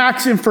who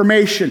lacks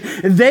information.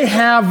 They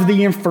have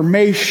the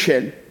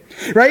information,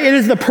 right? It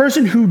is the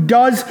person who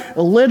does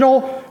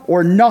little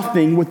or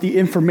nothing with the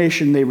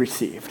information they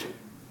received.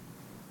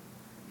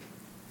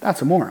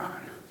 That's a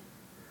moron.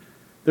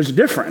 There's a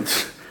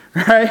difference,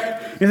 right?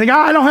 You think,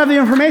 I don't have the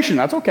information.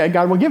 That's okay.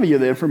 God will give you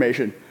the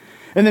information.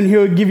 And then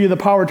he'll give you the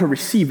power to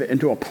receive it and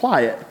to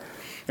apply it.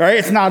 All right?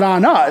 It's not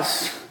on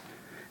us.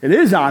 It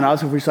is on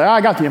us if we say, I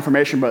got the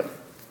information, but,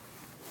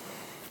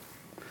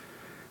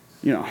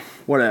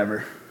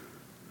 whatever.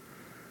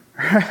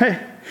 Right?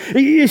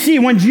 You see,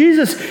 when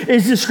Jesus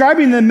is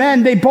describing the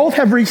men, they both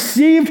have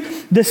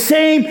received the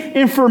same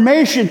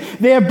information.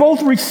 They have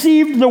both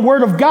received the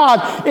word of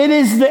God. It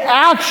is the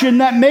action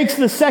that makes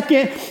the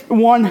second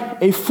one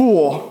a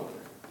fool.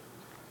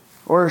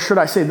 Or should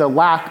I say the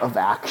lack of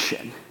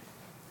action.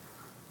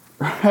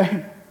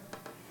 Right?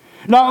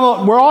 Now,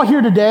 look, we're all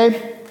here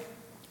today.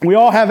 We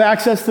all have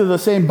access to the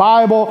same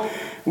Bible.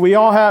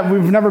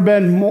 we've never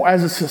been more,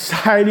 as a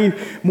society,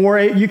 more,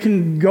 you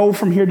can go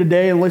from here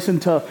today and listen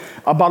to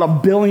about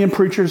 1 billion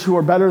preachers who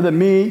are better than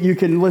me. You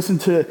can listen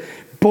to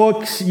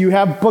books. You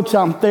have books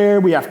out there.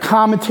 We have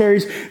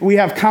commentaries. We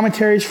have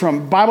commentaries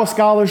from Bible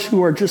scholars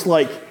who are just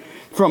like,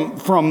 from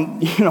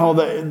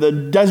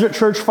the desert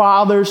church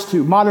fathers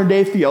to modern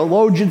day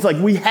theologians. Like,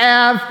 we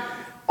have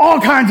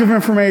all kinds of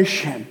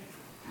information.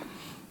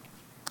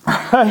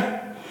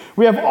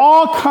 We have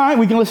all kinds.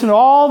 We can listen to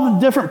all the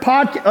different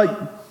podcasts, like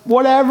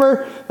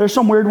whatever. There's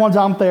some weird ones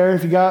out there.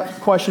 If you got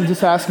questions,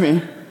 just ask me.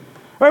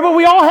 Right, but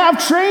we all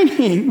have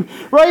training,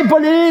 right?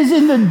 But it is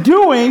in the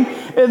doing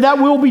that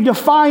will be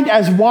defined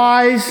as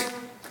wise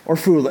or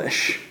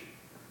foolish,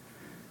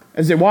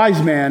 as a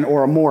wise man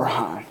or a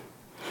moron.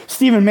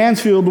 Stephen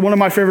Mansfield, one of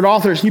my favorite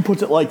authors, he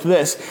puts it like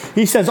this.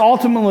 He says,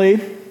 ultimately,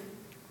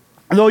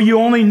 though you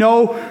only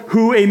know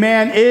who a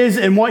man is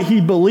and what he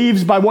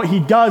believes by what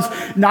he does,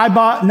 not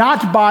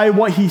by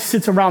what he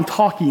sits around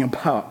talking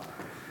about.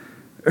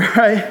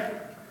 Right?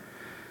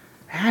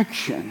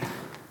 Action.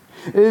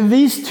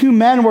 These two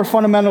men were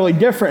fundamentally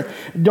different.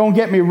 Don't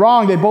get me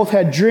wrong. They both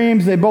had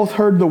dreams. They both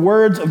heard the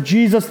words of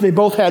Jesus. They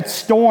both had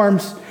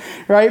storms.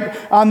 Right?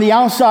 On the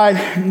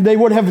outside, they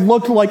would have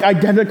looked like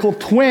identical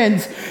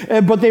twins,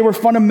 but they were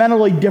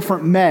fundamentally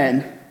different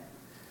men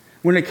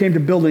when it came to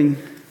building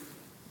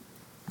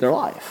their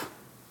life,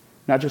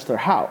 not just their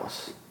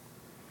house.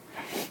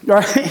 All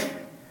right?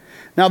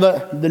 Now,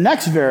 the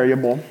next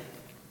variable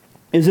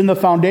is in the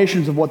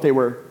foundations of what they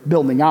were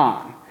building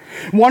on.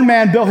 One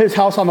man built his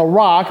house on the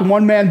rock, and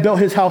one man built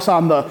his house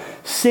on the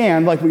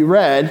sand, like we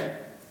read.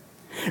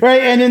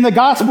 Right? And in the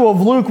Gospel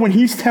of Luke, when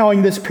he's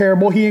telling this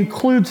parable, he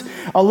includes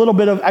a little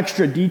bit of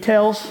extra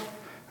details.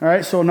 All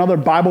right? So another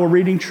Bible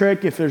reading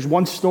trick, if there's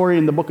one story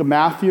in the book of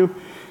Matthew,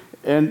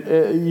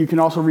 and you can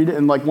also read it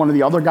in like one of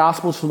the other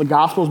Gospels. So the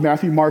Gospels,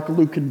 Matthew, Mark,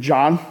 Luke, and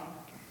John,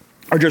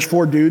 are just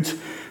 4 dudes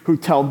who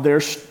tell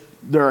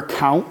their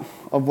account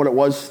of what it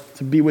was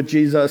to be with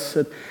Jesus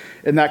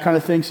and that kind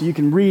of thing. So you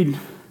can read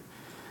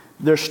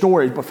their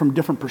stories, but from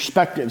different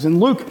perspectives. And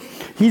Luke,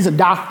 he's a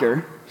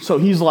doctor, so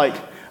he's like,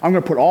 I'm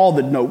going to put all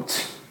the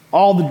notes,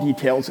 all the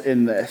details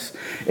in this.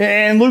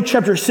 In Luke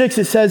chapter 6,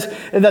 it says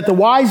that the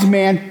wise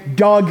man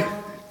dug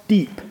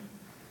deep.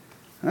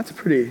 That's a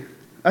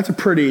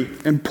pretty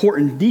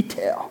important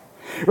detail,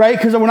 right?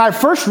 Because when I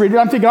first read it,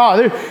 I'm thinking,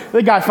 oh,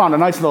 the guy found a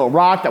nice little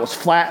rock that was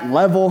flat and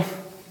level.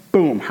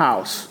 Boom,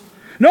 house.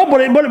 No, but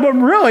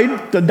really,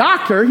 the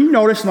doctor, he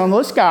noticed on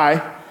this guy,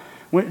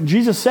 when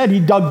Jesus said he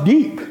dug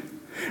deep.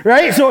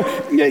 Right? So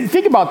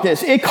think about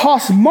this. It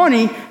costs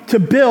money to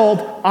build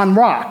on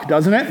rock,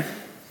 doesn't it?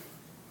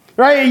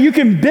 Right? You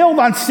can build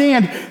on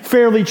sand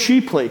fairly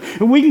cheaply.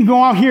 And we can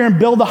go out here and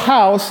build a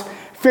house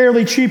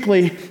fairly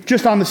cheaply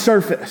just on the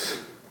surface.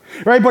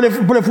 Right? But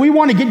if we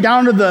want to get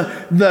down to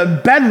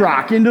the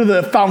bedrock, into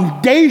the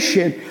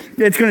foundation,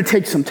 it's going to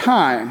take some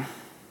time.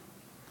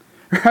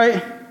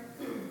 Right?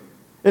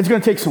 It's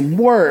going to take some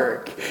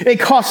work. It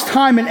costs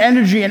time and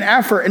energy and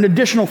effort and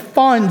additional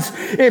funds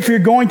if you're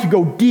going to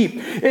go deep.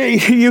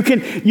 You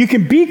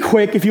can be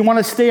quick if you want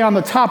to stay on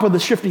the top of the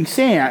shifting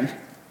sand.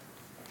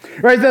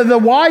 Right? The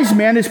wise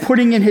man is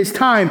putting in his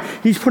time.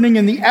 He's putting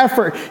in the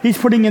effort. He's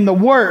putting in the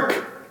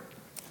work.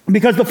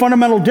 Because the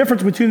fundamental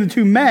difference between the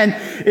two men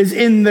is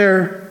in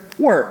their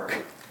work.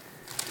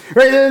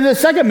 Right? The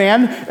second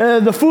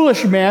man, the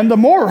foolish man, the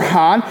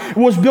moron,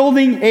 was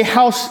building a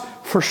house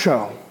for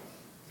show.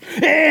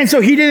 And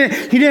so he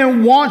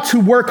didn't want to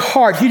work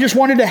hard. He just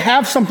wanted to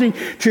have something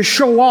to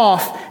show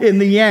off in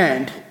the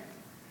end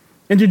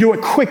and to do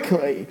it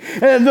quickly.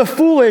 The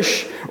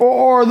foolish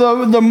or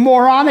the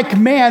moronic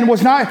man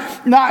was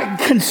not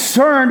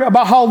concerned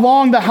about how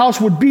long the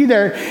house would be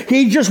there.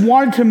 He just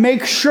wanted to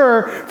make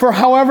sure for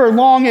however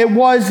long it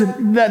was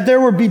that there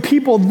would be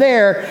people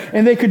there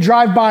and they could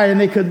drive by and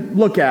they could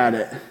look at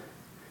it.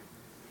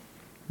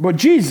 But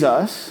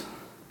Jesus,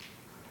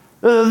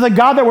 the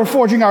God that we're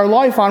forging our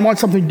life on,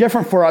 wants something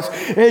different for us.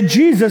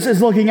 Jesus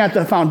is looking at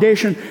the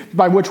foundation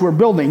by which we're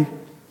building,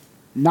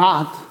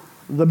 not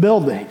the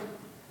building.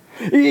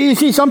 You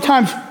see,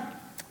 sometimes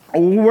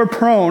we're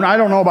prone, I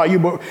don't know about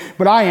you,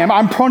 but I am.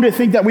 I'm prone to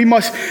think that we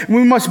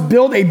must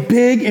build a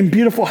big and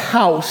beautiful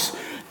house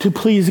to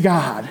please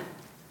God.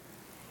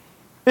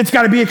 It's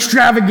got to be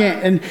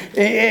extravagant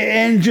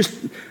and just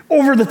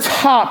over the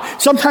top.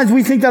 Sometimes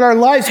we think that our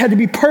lives had to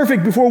be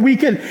perfect before we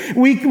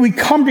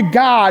come to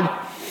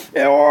God,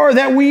 or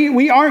that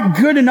we aren't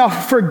good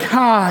enough for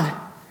God.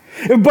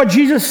 But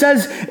Jesus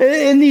says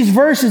in these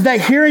verses that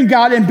hearing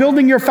God and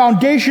building your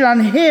foundation on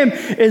Him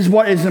is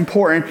what is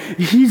important.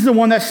 He's the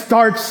one that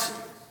starts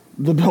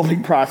the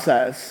building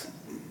process.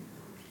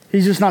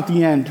 He's just not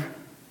the end.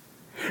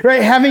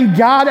 Right? Having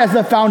God as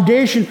the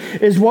foundation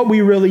is what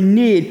we really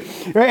need.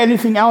 Right?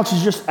 Anything else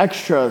is just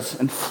extras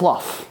and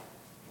fluff.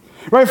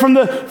 Right, from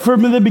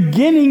the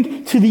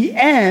beginning to the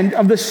end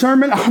of the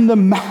Sermon on the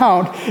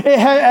Mount, it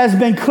has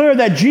been clear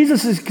that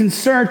Jesus is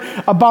concerned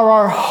about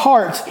our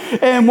hearts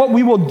and what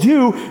we will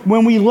do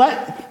when we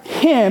let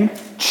Him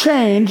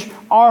change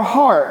our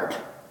heart.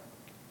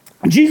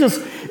 Jesus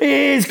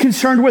is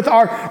concerned with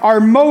our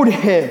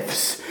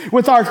motives,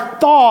 with our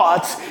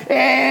thoughts,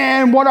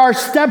 and what our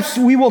steps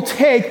we will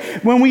take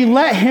when we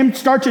let him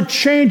start to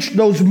change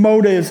those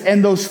motives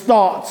and those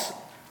thoughts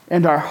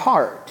and our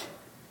heart.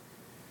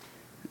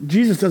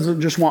 Jesus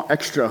doesn't just want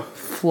extra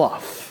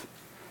fluff.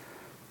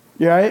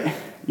 Right?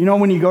 You know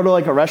when you go to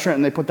like a restaurant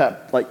and they put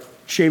that like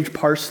shaved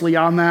parsley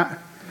on that?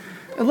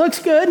 It looks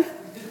good.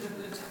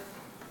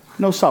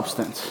 No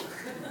substance.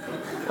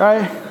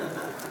 Right?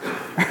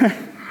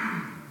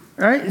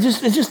 Right? It's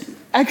just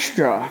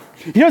extra.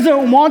 He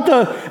doesn't want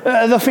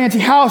the fancy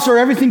house or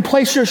everything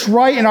placed just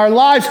right in our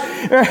lives.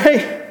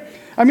 Right?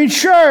 I mean,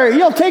 sure,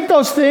 he'll take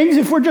those things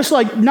if we're just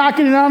like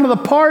knocking it out of the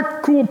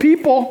park, cool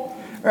people,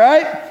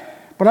 right?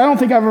 But I don't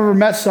think I've ever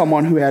met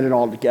someone who had it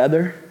all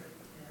together.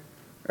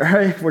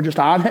 Right? If we're just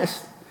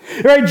honest.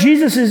 Right?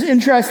 Jesus is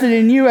interested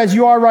in you as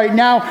you are right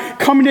now,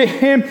 coming to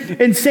him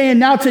and saying,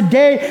 now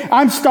today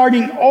I'm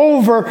starting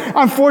over.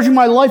 I'm forging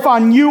my life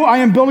on you. I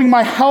am building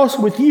my house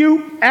with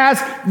you as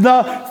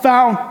the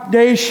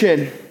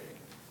foundation.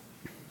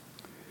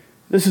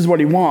 This is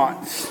what he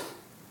wants.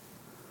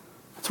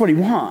 That's what he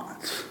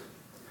wants.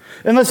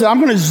 And listen, I'm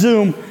going to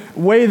zoom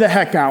way the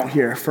heck out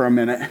here for a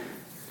minute.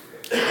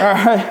 All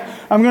right?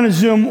 I'm going to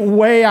zoom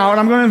way out.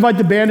 I'm going to invite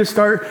the band to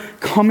start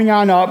coming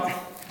on up.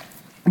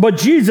 But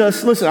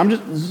Jesus, listen, I'm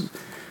just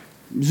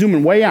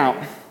zooming way out.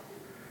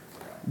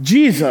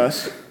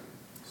 Jesus,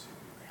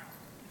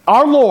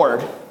 our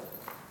Lord,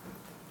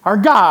 our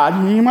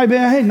God, you might be,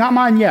 hey, not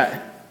mine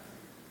yet.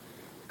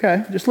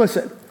 Okay, just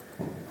listen.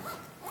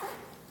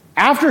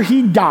 After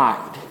he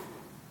died,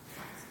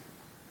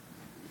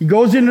 he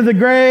goes into the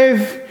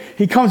grave.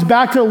 He comes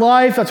back to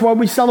life. That's why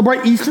we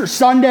celebrate Easter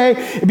Sunday.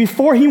 And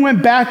before he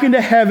went back into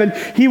heaven,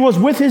 he was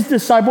with his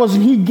disciples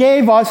and he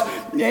gave us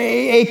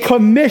a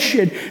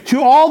commission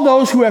to all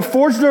those who have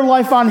forged their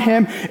life on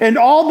him and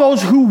all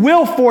those who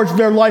will forge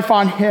their life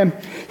on him.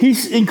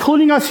 He's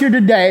including us here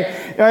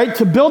today, right,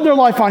 to build their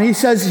life on. He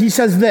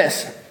says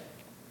this,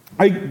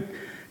 right,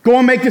 go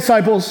and make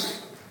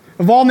disciples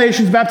of all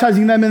nations,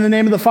 baptizing them in the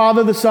name of the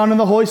Father, the Son, and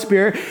the Holy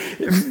Spirit,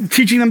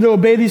 teaching them to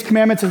obey these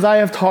commandments as I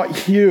have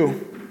taught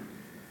you.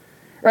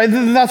 Right?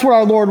 That's what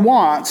our Lord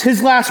wants.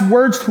 His last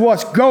words to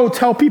us, go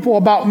tell people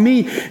about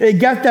me,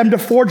 get them to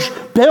forge,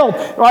 build,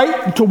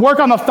 right? To work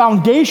on the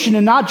foundation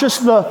and not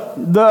just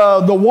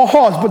the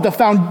walls, but the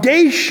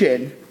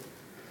foundation.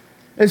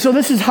 And so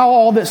this is how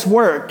all this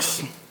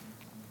works.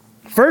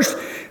 First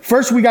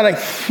we got to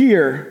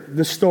hear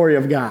the story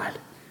of God.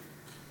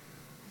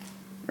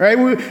 Right?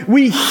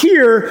 We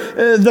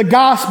hear the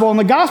gospel, and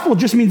the gospel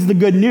just means the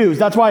good news.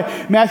 That's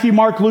why Matthew,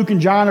 Mark, Luke, and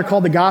John are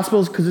called the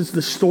gospels, because it's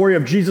the story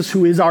of Jesus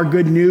who is our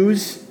good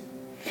news.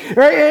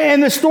 Right?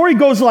 And the story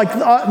goes like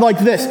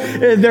this.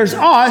 There's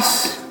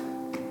us,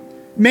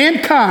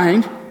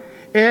 mankind,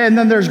 and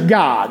then there's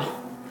God.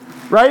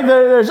 Right?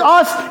 There's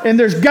us and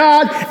there's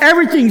God.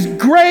 Everything's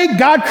great.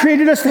 God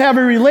created us to have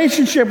a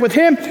relationship with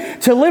him,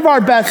 to live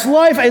our best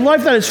life, a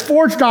life that is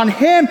forged on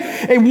him,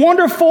 a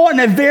wonderful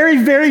and a very,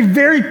 very,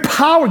 very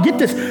powerful,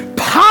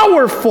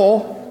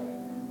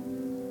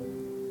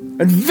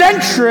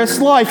 adventurous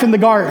life in the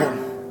garden.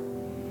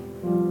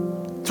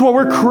 It's what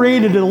we're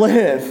created to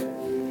live.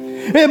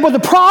 But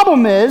the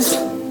problem is,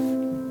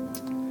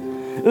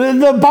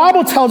 the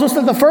Bible tells us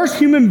that the first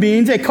human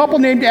beings, a couple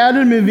named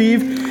Adam and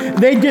Eve,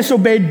 they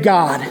disobeyed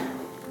God.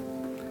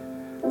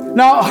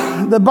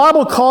 Now, the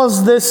Bible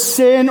calls this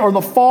sin or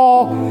the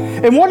fall,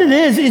 and what it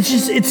is,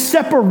 it's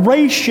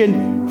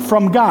separation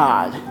from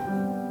God.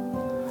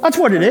 That's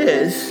what it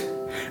is.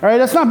 All right,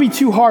 let's not be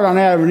too hard on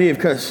Adam and Eve,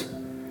 because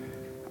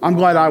I'm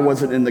glad I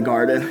wasn't in the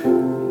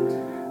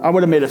garden. I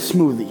would have made a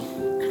smoothie.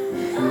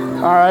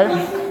 All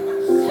right?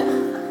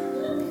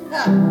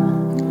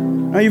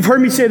 Now, you've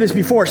heard me say this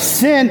before.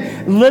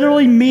 Sin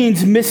literally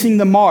means missing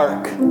the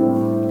mark.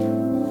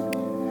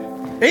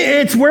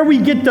 It's where we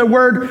get the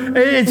word,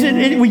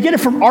 we get it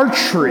from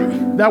archery,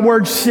 that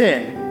word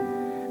sin.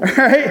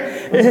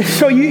 Right?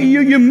 So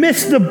you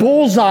miss the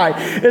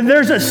bullseye.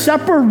 There's a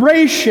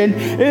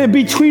separation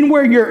between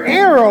where your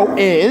arrow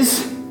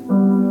is,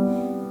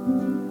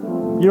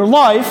 your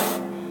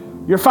life,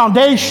 your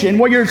foundation,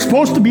 what you're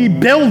supposed to be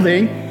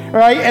building,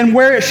 right, and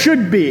where it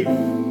should be,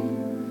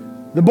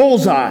 the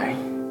bullseye.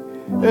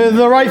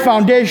 The right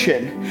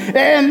foundation.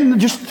 And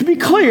just to be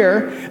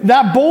clear,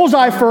 that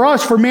bullseye for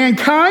us, for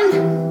mankind,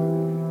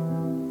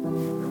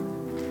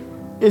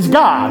 is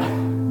God.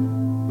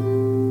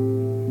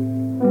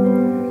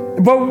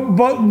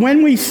 But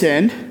when we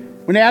sinned,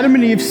 when Adam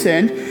and Eve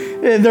sinned,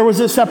 there was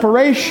a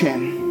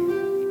separation.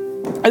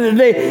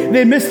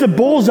 They missed the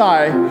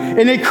bullseye,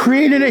 and it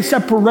created a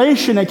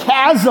separation, a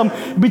chasm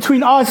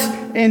between us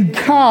and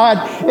God.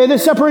 And the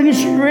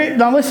separation.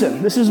 Now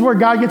listen, this is where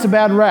God gets a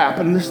bad rap,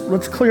 and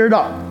let's clear it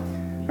up.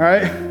 All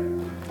right?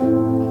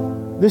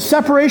 This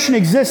separation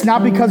exists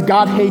not because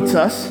God hates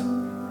us.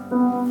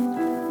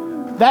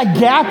 That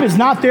gap is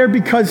not there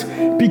because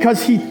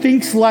he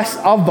thinks less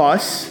of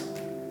us.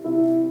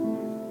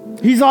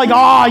 He's like,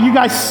 you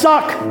guys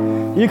suck.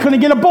 You couldn't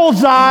get a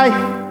bullseye.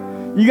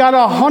 You got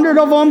 100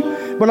 of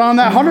them. but on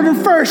that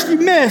 101st, you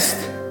missed.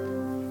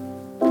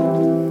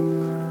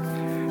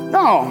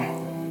 No.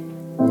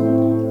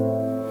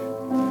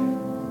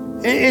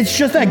 It's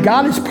just that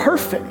God is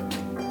perfect.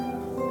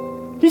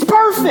 He's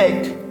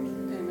perfect.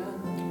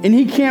 Amen. And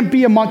he can't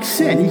be amongst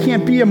sin. He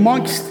can't be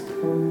amongst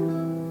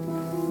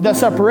that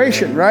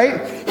separation,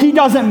 right? He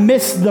doesn't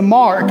miss the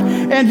mark.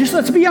 And just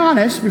let's be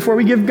honest, before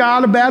we give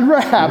God a bad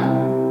rap,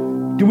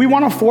 do we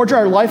want to forge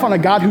our life on a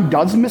God who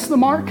does miss the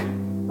mark?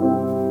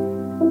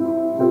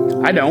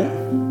 I don't.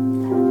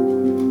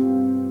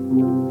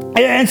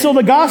 And so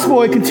the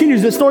gospel, it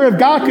continues. The story of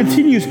God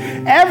continues.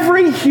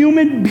 Every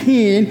human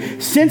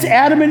being, since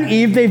Adam and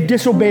Eve, they've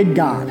disobeyed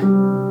God.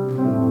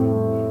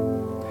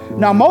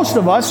 Now, most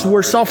of us,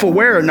 we're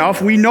self-aware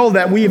enough. We know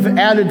that we've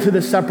added to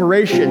the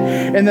separation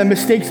and the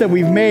mistakes that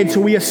we've made.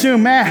 So we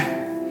assume,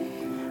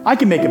 man, I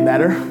can make it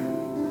better.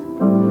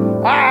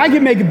 I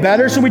can make it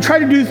better. So we try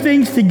to do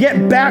things to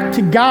get back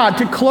to God,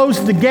 to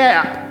close the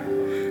gap.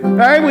 All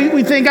right?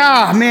 We think,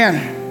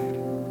 man,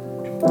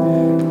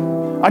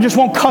 I just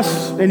won't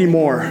cuss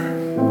anymore.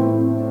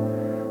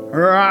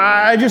 Or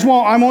I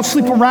won't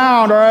sleep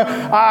around, or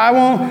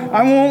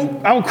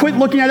I'll quit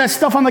looking at that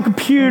stuff on the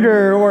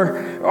computer,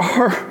 or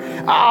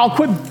I'll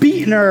quit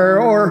beating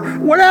her, or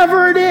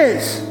whatever it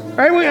is.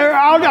 Right?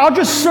 I'll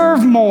just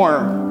serve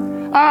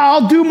more.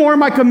 I'll do more in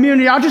my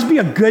community. I'll just be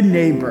a good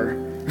neighbor.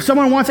 If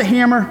someone wants a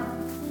hammer,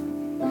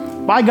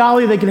 by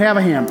golly, they can have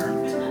a hammer.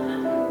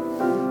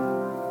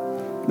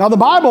 Now, the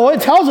Bible,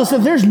 it tells us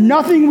that there's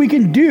nothing we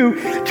can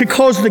do to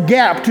close the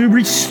gap, to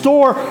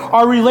restore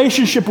our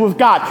relationship with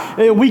God.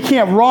 We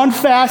can't run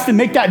fast and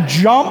make that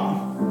jump.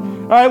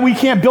 All right? We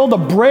can't build a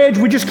bridge.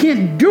 We just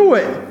can't do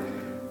it.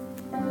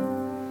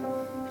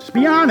 Just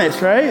be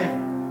honest, right?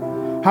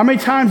 How many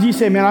times do you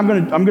say, man, I'm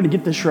gonna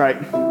get this right?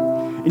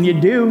 And you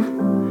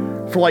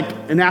do for like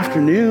an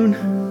afternoon.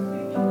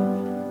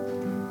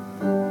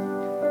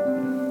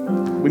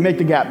 We make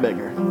the gap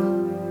bigger.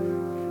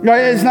 No,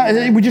 it's not.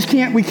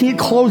 We can't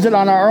close it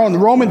on our own.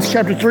 Romans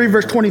chapter 3,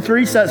 verse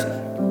 23 says,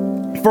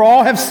 "For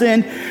all have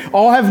sinned,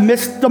 all have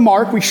missed the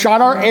mark. We shot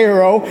our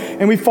arrow,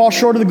 and we fall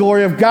short of the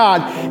glory of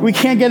God." We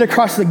can't get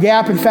across the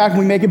gap. In fact,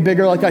 we make it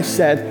bigger, like I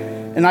said.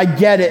 And I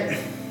get it.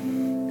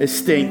 It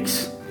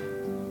stinks.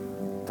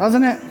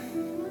 Doesn't it?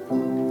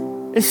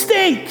 It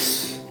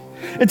stinks.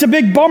 It's a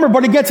big bummer,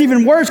 but it gets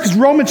even worse because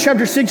Romans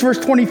chapter 6, verse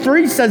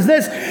 23 says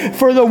this,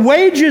 "For the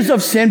wages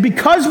of sin,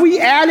 because we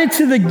added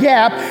to the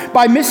gap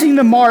by missing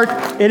the mark,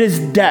 it is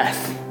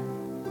death."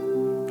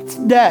 It's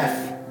death.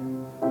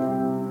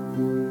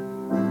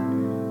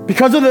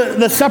 Because of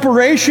the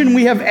separation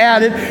we have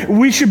added,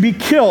 we should be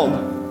killed.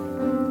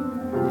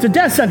 It's a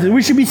death sentence.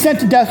 We should be sent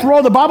to death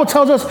row. The Bible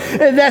tells us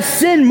that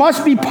sin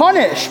must be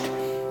punished.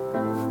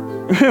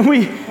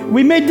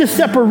 We made this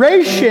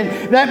separation,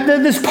 that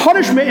this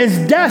punishment is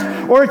death,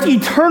 or it's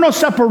eternal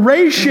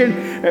separation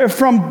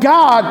from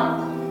God,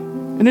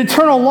 an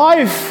eternal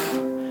life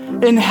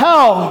in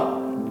hell,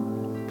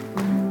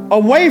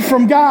 away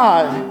from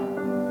God,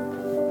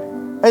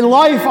 a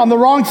life on the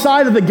wrong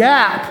side of the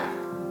gap.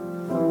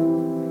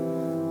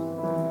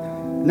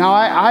 Now,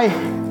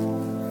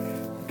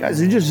 guys,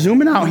 you're just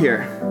zooming out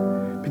here,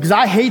 because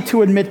I hate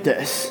to admit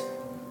this.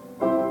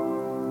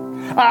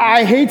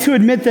 I hate to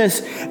admit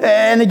this,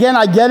 and again,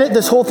 I get it,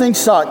 this whole thing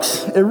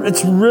sucks.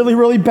 It's really,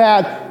 really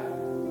bad.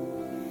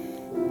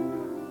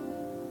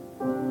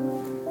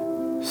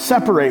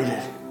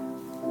 Separated.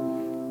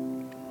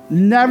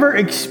 Never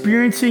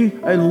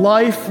experiencing a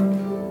life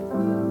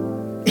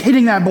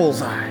hitting that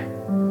bullseye.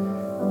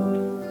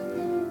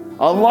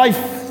 A life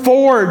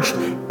forged,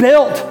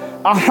 built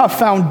on a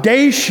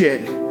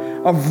foundation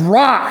of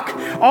rock,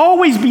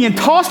 always being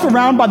tossed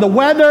around by the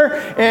weather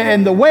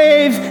and the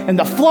waves and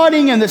the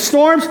flooding and the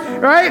storms,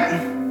 right?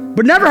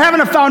 But never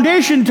having a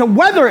foundation to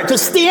weather it, to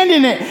stand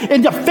in it,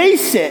 and to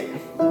face it.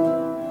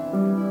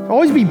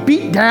 Always be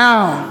beat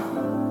down.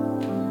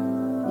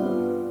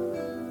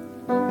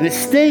 And it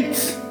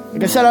stinks.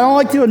 Like I said, I don't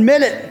like to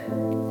admit it.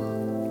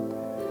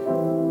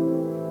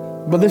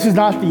 But this is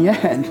not the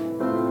end.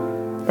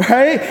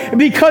 Right?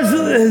 Because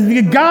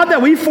the God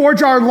that we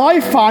forge our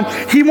life on,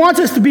 he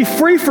wants us to be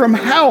free from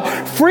hell,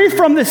 free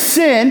from the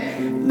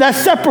sin that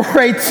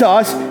separates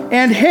us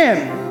and him.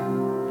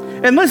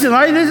 And listen,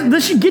 right,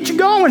 this should get you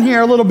going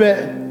here a little bit.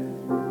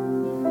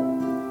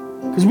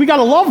 Because we got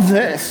to love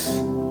this.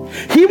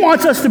 He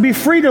wants us to be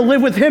free to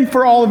live with him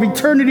for all of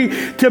eternity,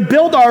 to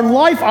build our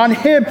life on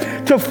him,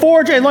 to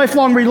forge a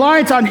lifelong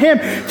reliance on him,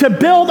 to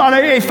build on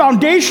a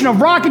foundation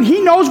of rock. And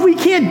he knows we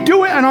can't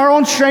do it on our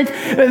own strength,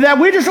 that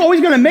we're just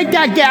always going to make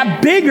that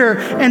gap bigger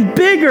and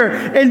bigger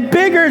and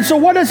bigger. And so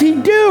what does he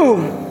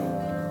do?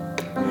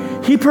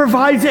 He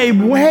provides a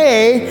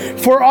way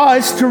for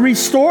us to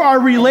restore our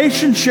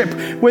relationship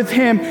with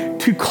him,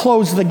 to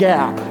close the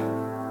gap.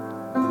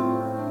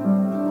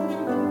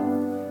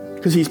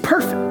 Because he's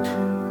perfect.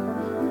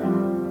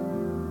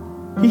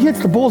 He hits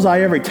the bullseye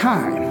every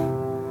time.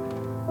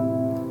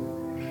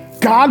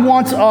 God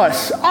wants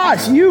us,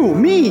 you,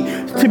 me,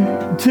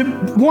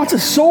 wants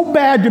us so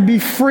bad to be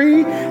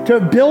free, to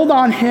build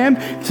on him,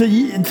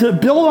 to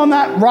build on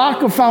that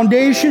rock of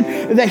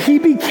foundation, that he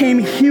became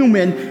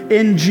human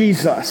in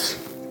Jesus.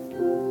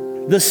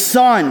 The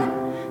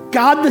Son,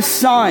 God the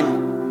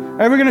Son,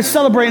 we're going to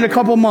celebrate in a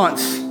couple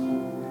months,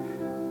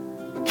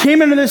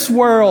 came into this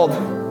world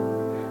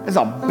as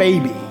a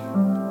baby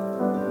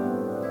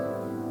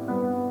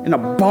in a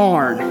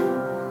barn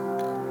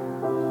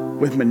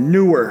with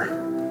manure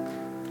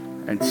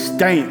and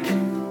stank.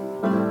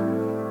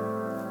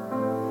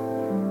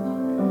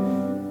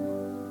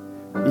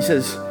 He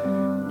says,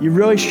 you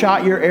really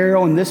shot your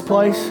arrow in this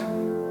place?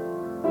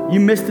 You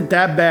missed it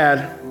that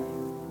bad.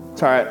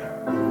 It's all right.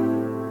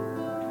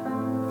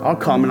 I'll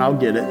come and I'll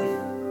get it.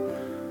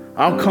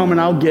 I'll come and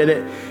I'll get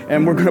it,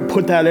 and we're going to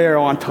put that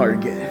arrow on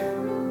target.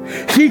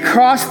 He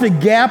crossed the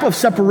gap of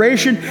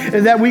separation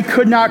that we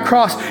could not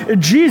cross.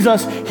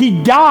 Jesus,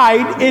 he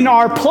died in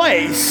our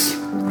place.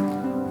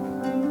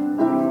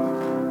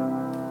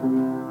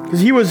 Because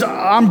he was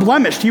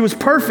unblemished. He was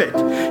perfect.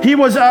 He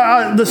was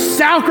the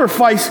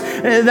sacrifice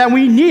that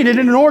we needed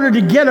in order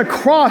to get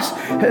across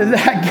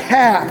that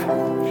gap.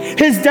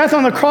 His death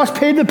on the cross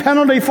paid the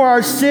penalty for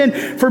our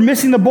sin, for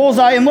missing the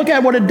bullseye. And look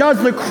at what it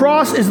does. The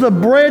cross is the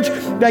bridge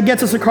that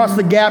gets us across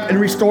the gap and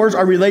restores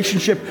our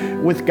relationship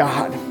with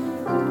God.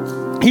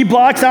 He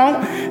blocks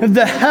out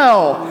the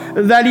hell,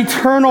 that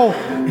eternal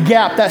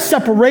gap, that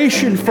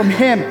separation from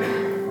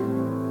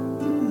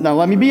him. Now,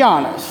 let me be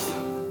honest.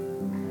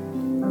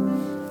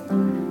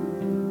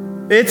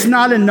 It's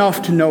not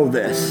enough to know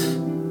this.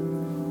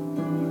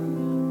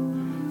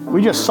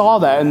 We just saw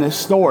that in this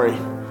story.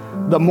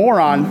 The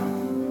moron,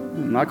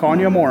 I'm not calling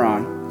you a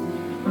moron.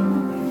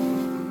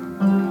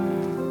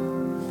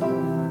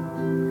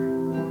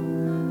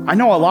 I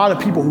know a lot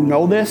of people who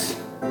know this,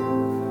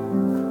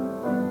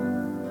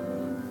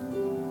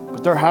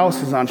 but their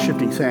house is on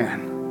shifting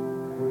sand.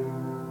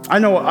 I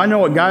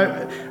know a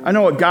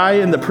guy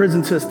in the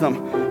prison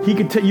system. He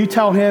could you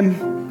tell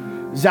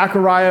him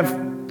Zechariah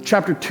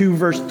chapter 2,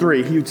 verse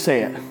 3, he would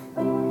say it.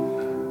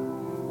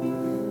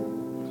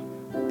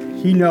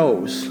 He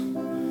knows.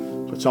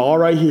 It's all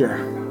right here.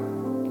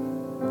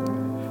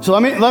 So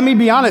let me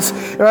be honest,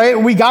 right?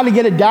 We got to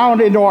get it down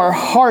into our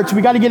hearts.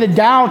 We got to get it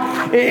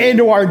down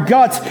into our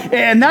guts.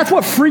 And that's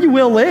what free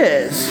will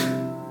is.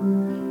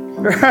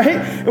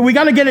 Right? We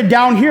got to get it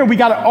down here. We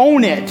got to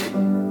own it.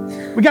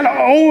 We got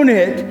to own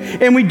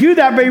it. And we do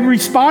that by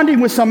responding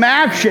with some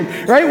action,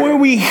 right? When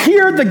we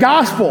hear the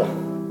gospel.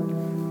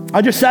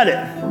 I just said it,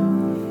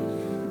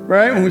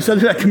 right? When we said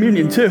it at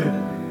communion too,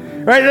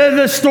 right?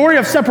 The story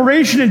of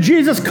separation and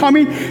Jesus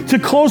coming to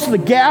close the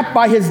gap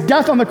by his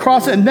death on the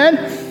cross, and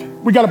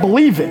then we got to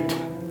believe it.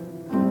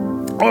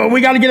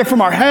 We got to get it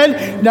from our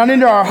head down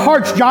into our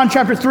hearts. John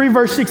chapter 3,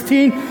 verse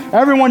 16.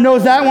 Everyone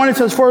knows that one. It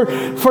says, for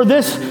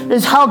this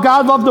is how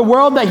God loved the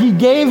world, that he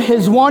gave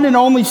his one and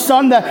only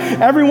Son, that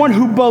everyone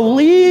who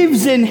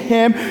believes in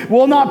him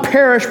will not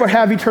perish but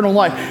have eternal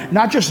life.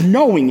 Not just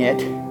knowing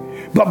it,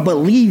 but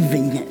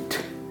believing it.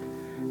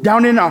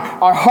 Down in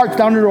our hearts,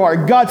 down into our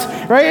guts,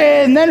 right?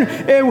 And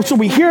then, so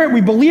we hear it,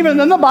 we believe it, and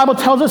then the Bible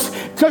tells us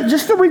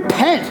just to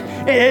repent.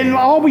 And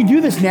all we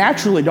do this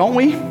naturally, don't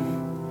we?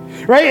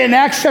 Right? In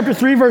Acts chapter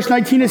 3, verse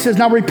 19, it says,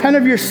 now repent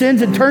of your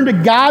sins and turn to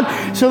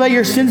God so that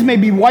your sins may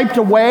be wiped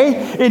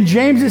away. In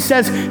James, it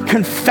says,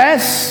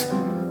 confess,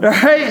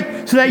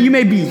 right? So that you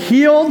may be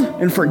healed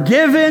and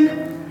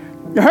forgiven.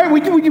 Right?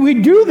 We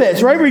do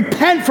this, right?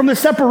 Repent from the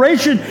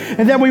separation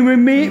that we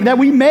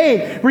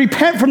made.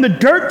 Repent from the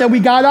dirt that we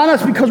got on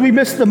us because we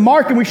missed the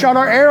mark and we shot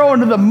our arrow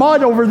into the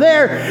mud over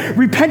there.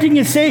 Repenting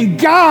and saying,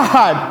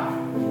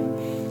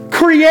 God,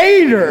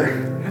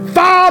 Creator,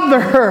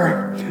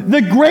 Father,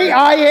 the great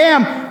I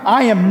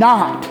am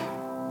not.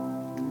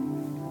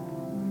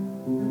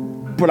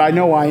 But I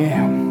know I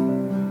am.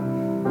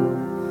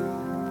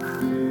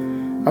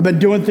 I've been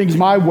doing things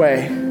my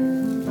way.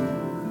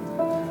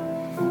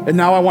 And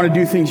now I want to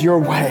do things your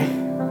way.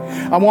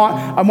 I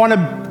want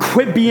to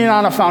quit being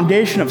on a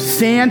foundation of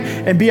sand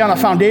and be on a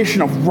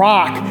foundation of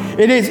rock.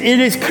 It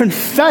is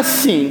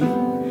confessing,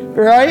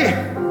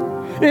 right?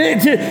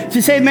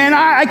 To say, man,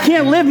 I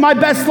can't live my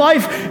best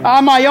life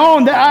on my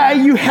own. I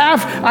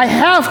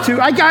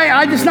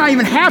just not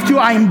even have to.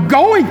 I am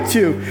going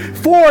to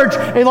forge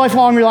a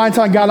lifelong reliance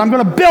on God. I'm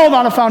going to build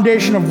on a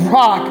foundation of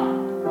rock.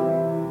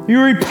 You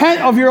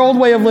repent of your old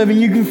way of living.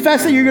 You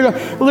confess that you're going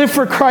to live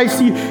for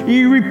Christ.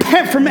 You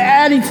repent from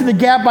adding to the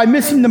gap by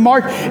missing the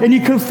mark. And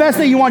you confess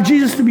that you want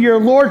Jesus to be your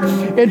Lord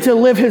and to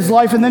live his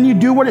life. And then you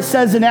do what it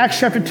says in Acts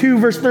chapter 2,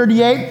 verse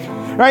 38.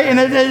 Right? And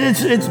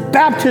it's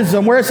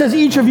baptism, where it says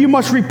each of you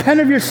must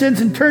repent of your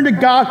sins and turn to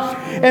God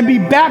and be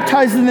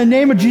baptized in the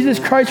name of Jesus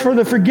Christ for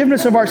the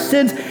forgiveness of our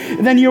sins.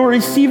 And then you will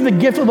receive the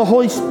gift of the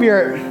Holy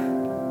Spirit.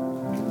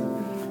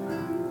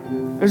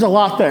 There's a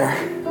lot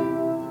there.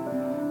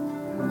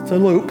 It's a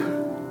loop.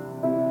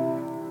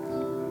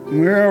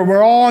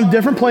 We're all in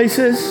different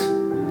places,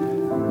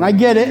 and I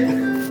get it,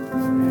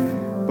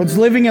 but it's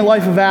living a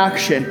life of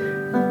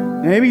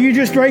action. Maybe you're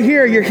just right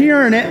here, you're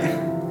hearing it,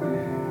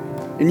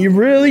 And you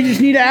really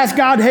just need to ask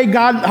God, hey,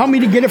 God, help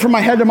me to get it from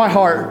my head to my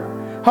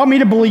heart. Help me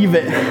to believe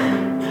it.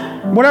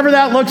 Whatever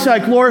that looks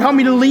like, Lord, help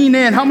me to lean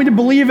in. Help me to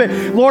believe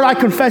it. Lord, I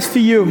confess to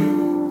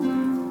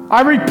you.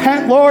 I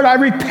repent, Lord. I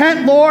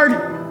repent, Lord.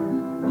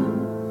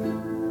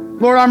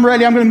 Lord, I'm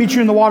ready. I'm going to meet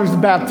you in the waters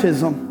of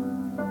baptism.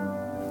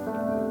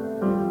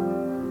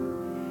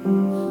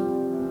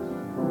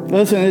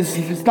 Listen,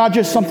 it's not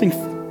just something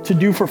to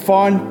do for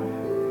fun.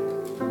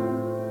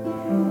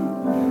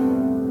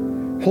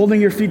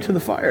 Holding your feet to the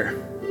fire.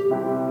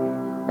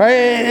 Right?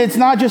 It's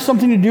not just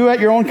something to do at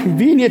your own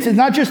convenience. It's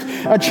not just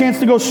a chance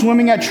to go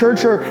swimming at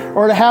church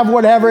or to have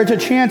whatever. It's a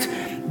chance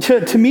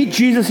to meet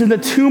Jesus in the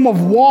tomb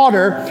of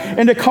water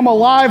and to come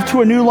alive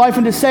to a new life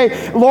and to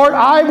say, Lord,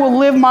 I will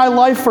live my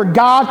life for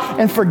God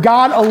and for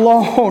God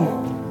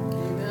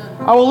alone.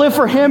 I will live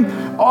for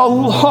him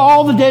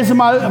all the days of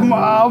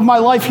my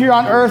life here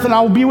on earth, and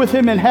I will be with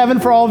him in heaven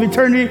for all of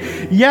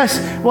eternity. Yes,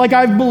 like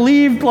I've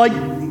believed, like,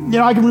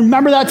 I can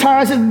remember that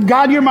time I said,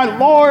 God, you're my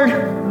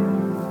Lord.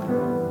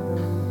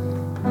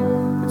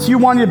 It's you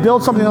wanting to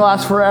build something that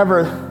lasts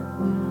forever.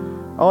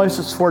 Always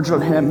just forged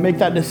on him. Make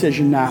that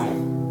decision now.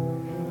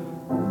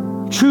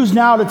 Choose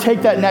now to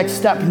take that next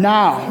step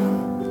now.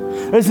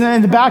 Listen,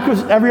 in the back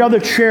of every other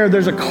chair,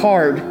 there's a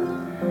card.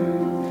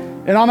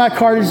 And on that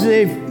card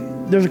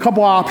there's a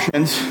couple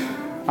options.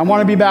 I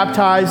want to be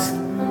baptized.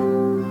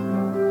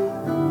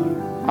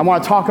 I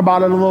want to talk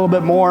about it a little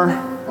bit more.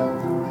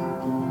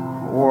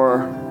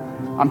 Or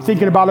I'm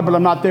thinking about it, but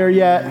I'm not there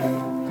yet.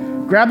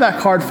 Grab that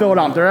card, fill it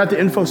out. They're at the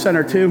info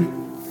center too.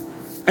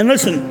 And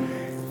listen,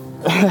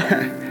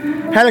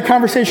 had a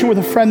conversation with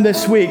a friend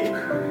this week.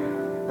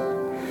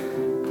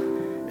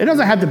 It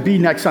doesn't have to be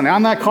next Sunday.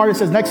 On that card, it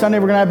says next Sunday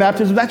we're going to have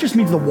baptism. That just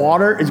means the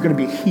water is going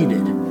to be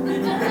heated.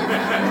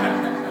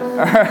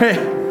 All right?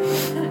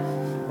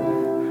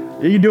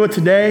 You can do it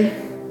today.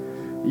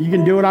 You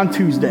can do it on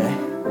Tuesday.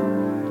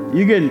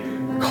 You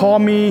can call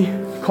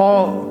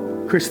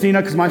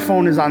Christina, because my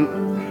phone is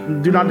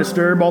on Do Not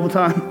Disturb all the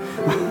time.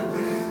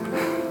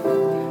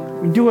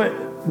 We do it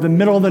the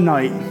middle of the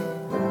night.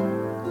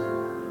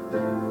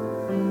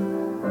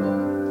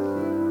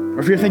 Or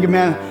if you're thinking,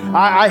 man,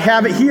 I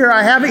have it here,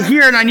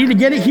 and I need to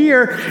get it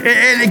here,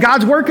 and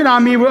God's working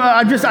on me.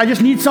 I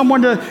just need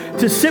someone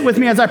to sit with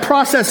me as I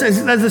process,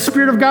 as the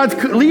Spirit of God's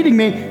leading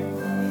me.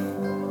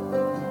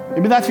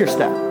 Maybe that's your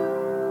step.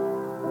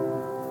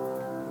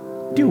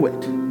 Do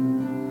it.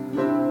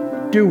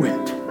 Do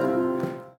it.